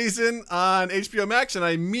 3rd season on HBO Max, and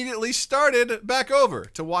I immediately started back over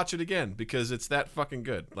to watch it again because it's that fucking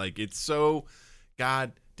good. Like, it's so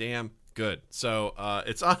goddamn good. So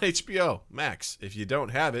it's on HBO Max. If you don't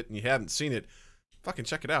have it and you haven't seen it, fucking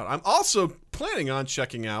check it out. I'm also planning on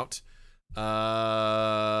checking out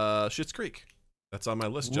Schitt's Creek. That's on my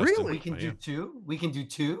list, Justin. Really? We can do 2? We can do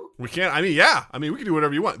 2? We can. I mean, yeah. I mean, we can do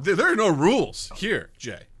whatever you want. There are no rules here,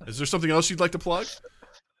 Jay. Is there something else you'd like to plug?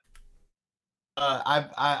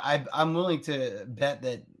 I'm willing to bet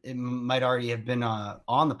that it might already have been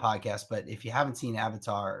on the podcast, but if you haven't seen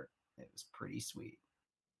Avatar, it was pretty sweet.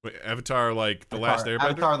 Wait, Avatar, like The Last Airbender?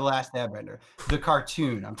 Avatar, The Last Airbender. The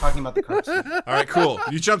cartoon. I'm talking about the cartoon. All right, cool.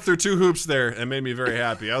 You jumped through 2 hoops there and made me very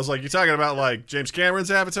happy. I was like, you're talking about like James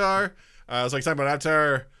Cameron's Avatar? I was like talking about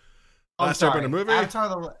Avatar, Last Airbender movie?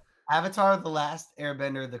 Avatar, The Last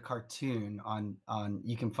Airbender, the cartoon on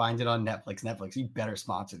you can find it on Netflix. Netflix, you better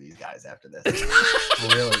sponsor these guys after this.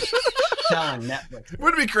 Really. Telling Netflix.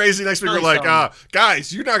 Wouldn't it be crazy next week we're like,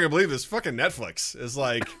 guys, you're not going to believe this. Fucking Netflix is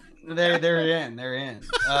like... They're in.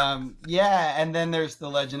 Yeah, and then there's The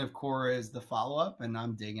Legend of Korra is the follow-up, and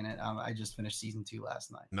I'm digging it. I just finished season 2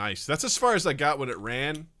 last night. Nice. That's as far as I got when it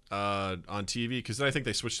ran on TV, because then I think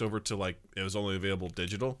they switched over to like it was only available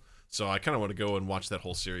digital. So I kind of want to go and watch that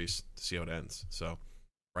whole series to see how it ends. So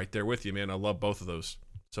right there with you, man. I love both of those.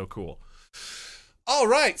 So cool. All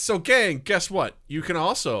right, so gang, guess what? You can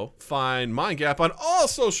also find Mind Gap on all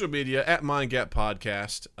social media at Mind Gap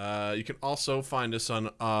Podcast. You can also find us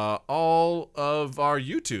on all of our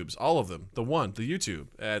YouTubes, all of them. The YouTube.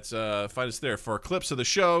 Find us there for clips of the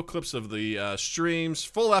show, clips of the streams.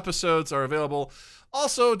 Full episodes are available.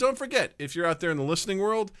 Also, don't forget, if you're out there in the listening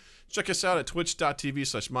world, check us out at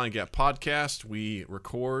twitch.tv/MindGapPodcast. We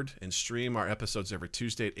record and stream our episodes every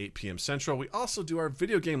Tuesday at 8 p.m. Central. We also do our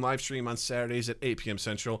video game live stream on Saturdays at 8 p.m.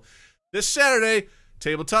 Central. This Saturday,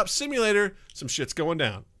 Tabletop Simulator, some shit's going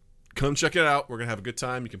down. Come check it out. We're going to have a good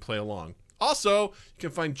time. You can play along. Also, you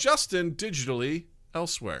can find Justin digitally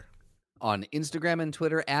elsewhere. On Instagram and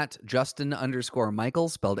Twitter at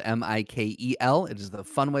Justin_Michael, spelled Mikel. It is the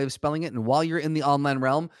fun way of spelling it. And while you're in the online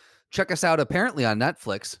realm, check us out apparently on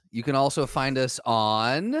Netflix. You can also find us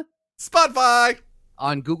on Spotify,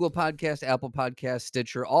 on Google Podcast, Apple Podcast,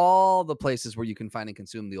 Stitcher, all the places where you can find and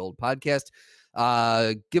consume the old podcast.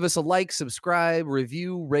 Give us a like, subscribe,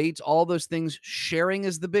 review, rate, all those things. Sharing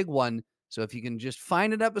is the big one. So if you can just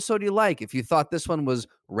find an episode you like, if you thought this one was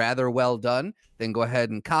rather well done, then go ahead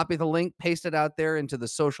and copy the link, paste it out there into the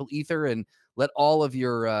social ether, and let all of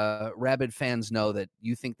your rabid fans know that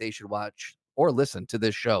you think they should watch or listen to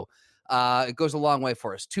this show. It goes a long way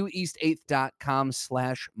for us.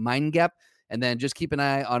 2east8th.com/mindgap. And then just keep an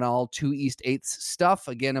eye on all 2 East 8th stuff.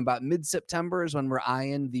 Again, about mid-September is when we're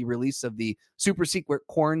eyeing the release of the super secret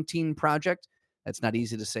quarantine project. That's not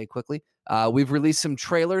easy to say quickly. We've released some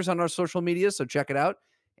trailers on our social media, so check it out.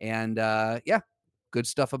 And good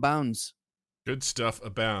stuff abounds. Good stuff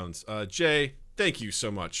abounds. Jay, thank you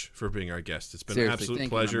so much for being our guest. It's been an absolute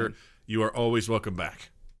pleasure. You are always welcome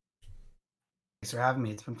back. Thanks for having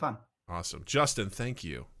me. It's been fun. Awesome. Justin, thank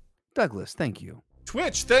you. Douglas, thank you.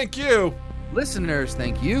 Twitch, thank you. Listeners,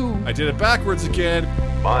 thank you. I did it backwards again.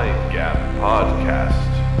 Mind Gap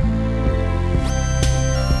Podcast.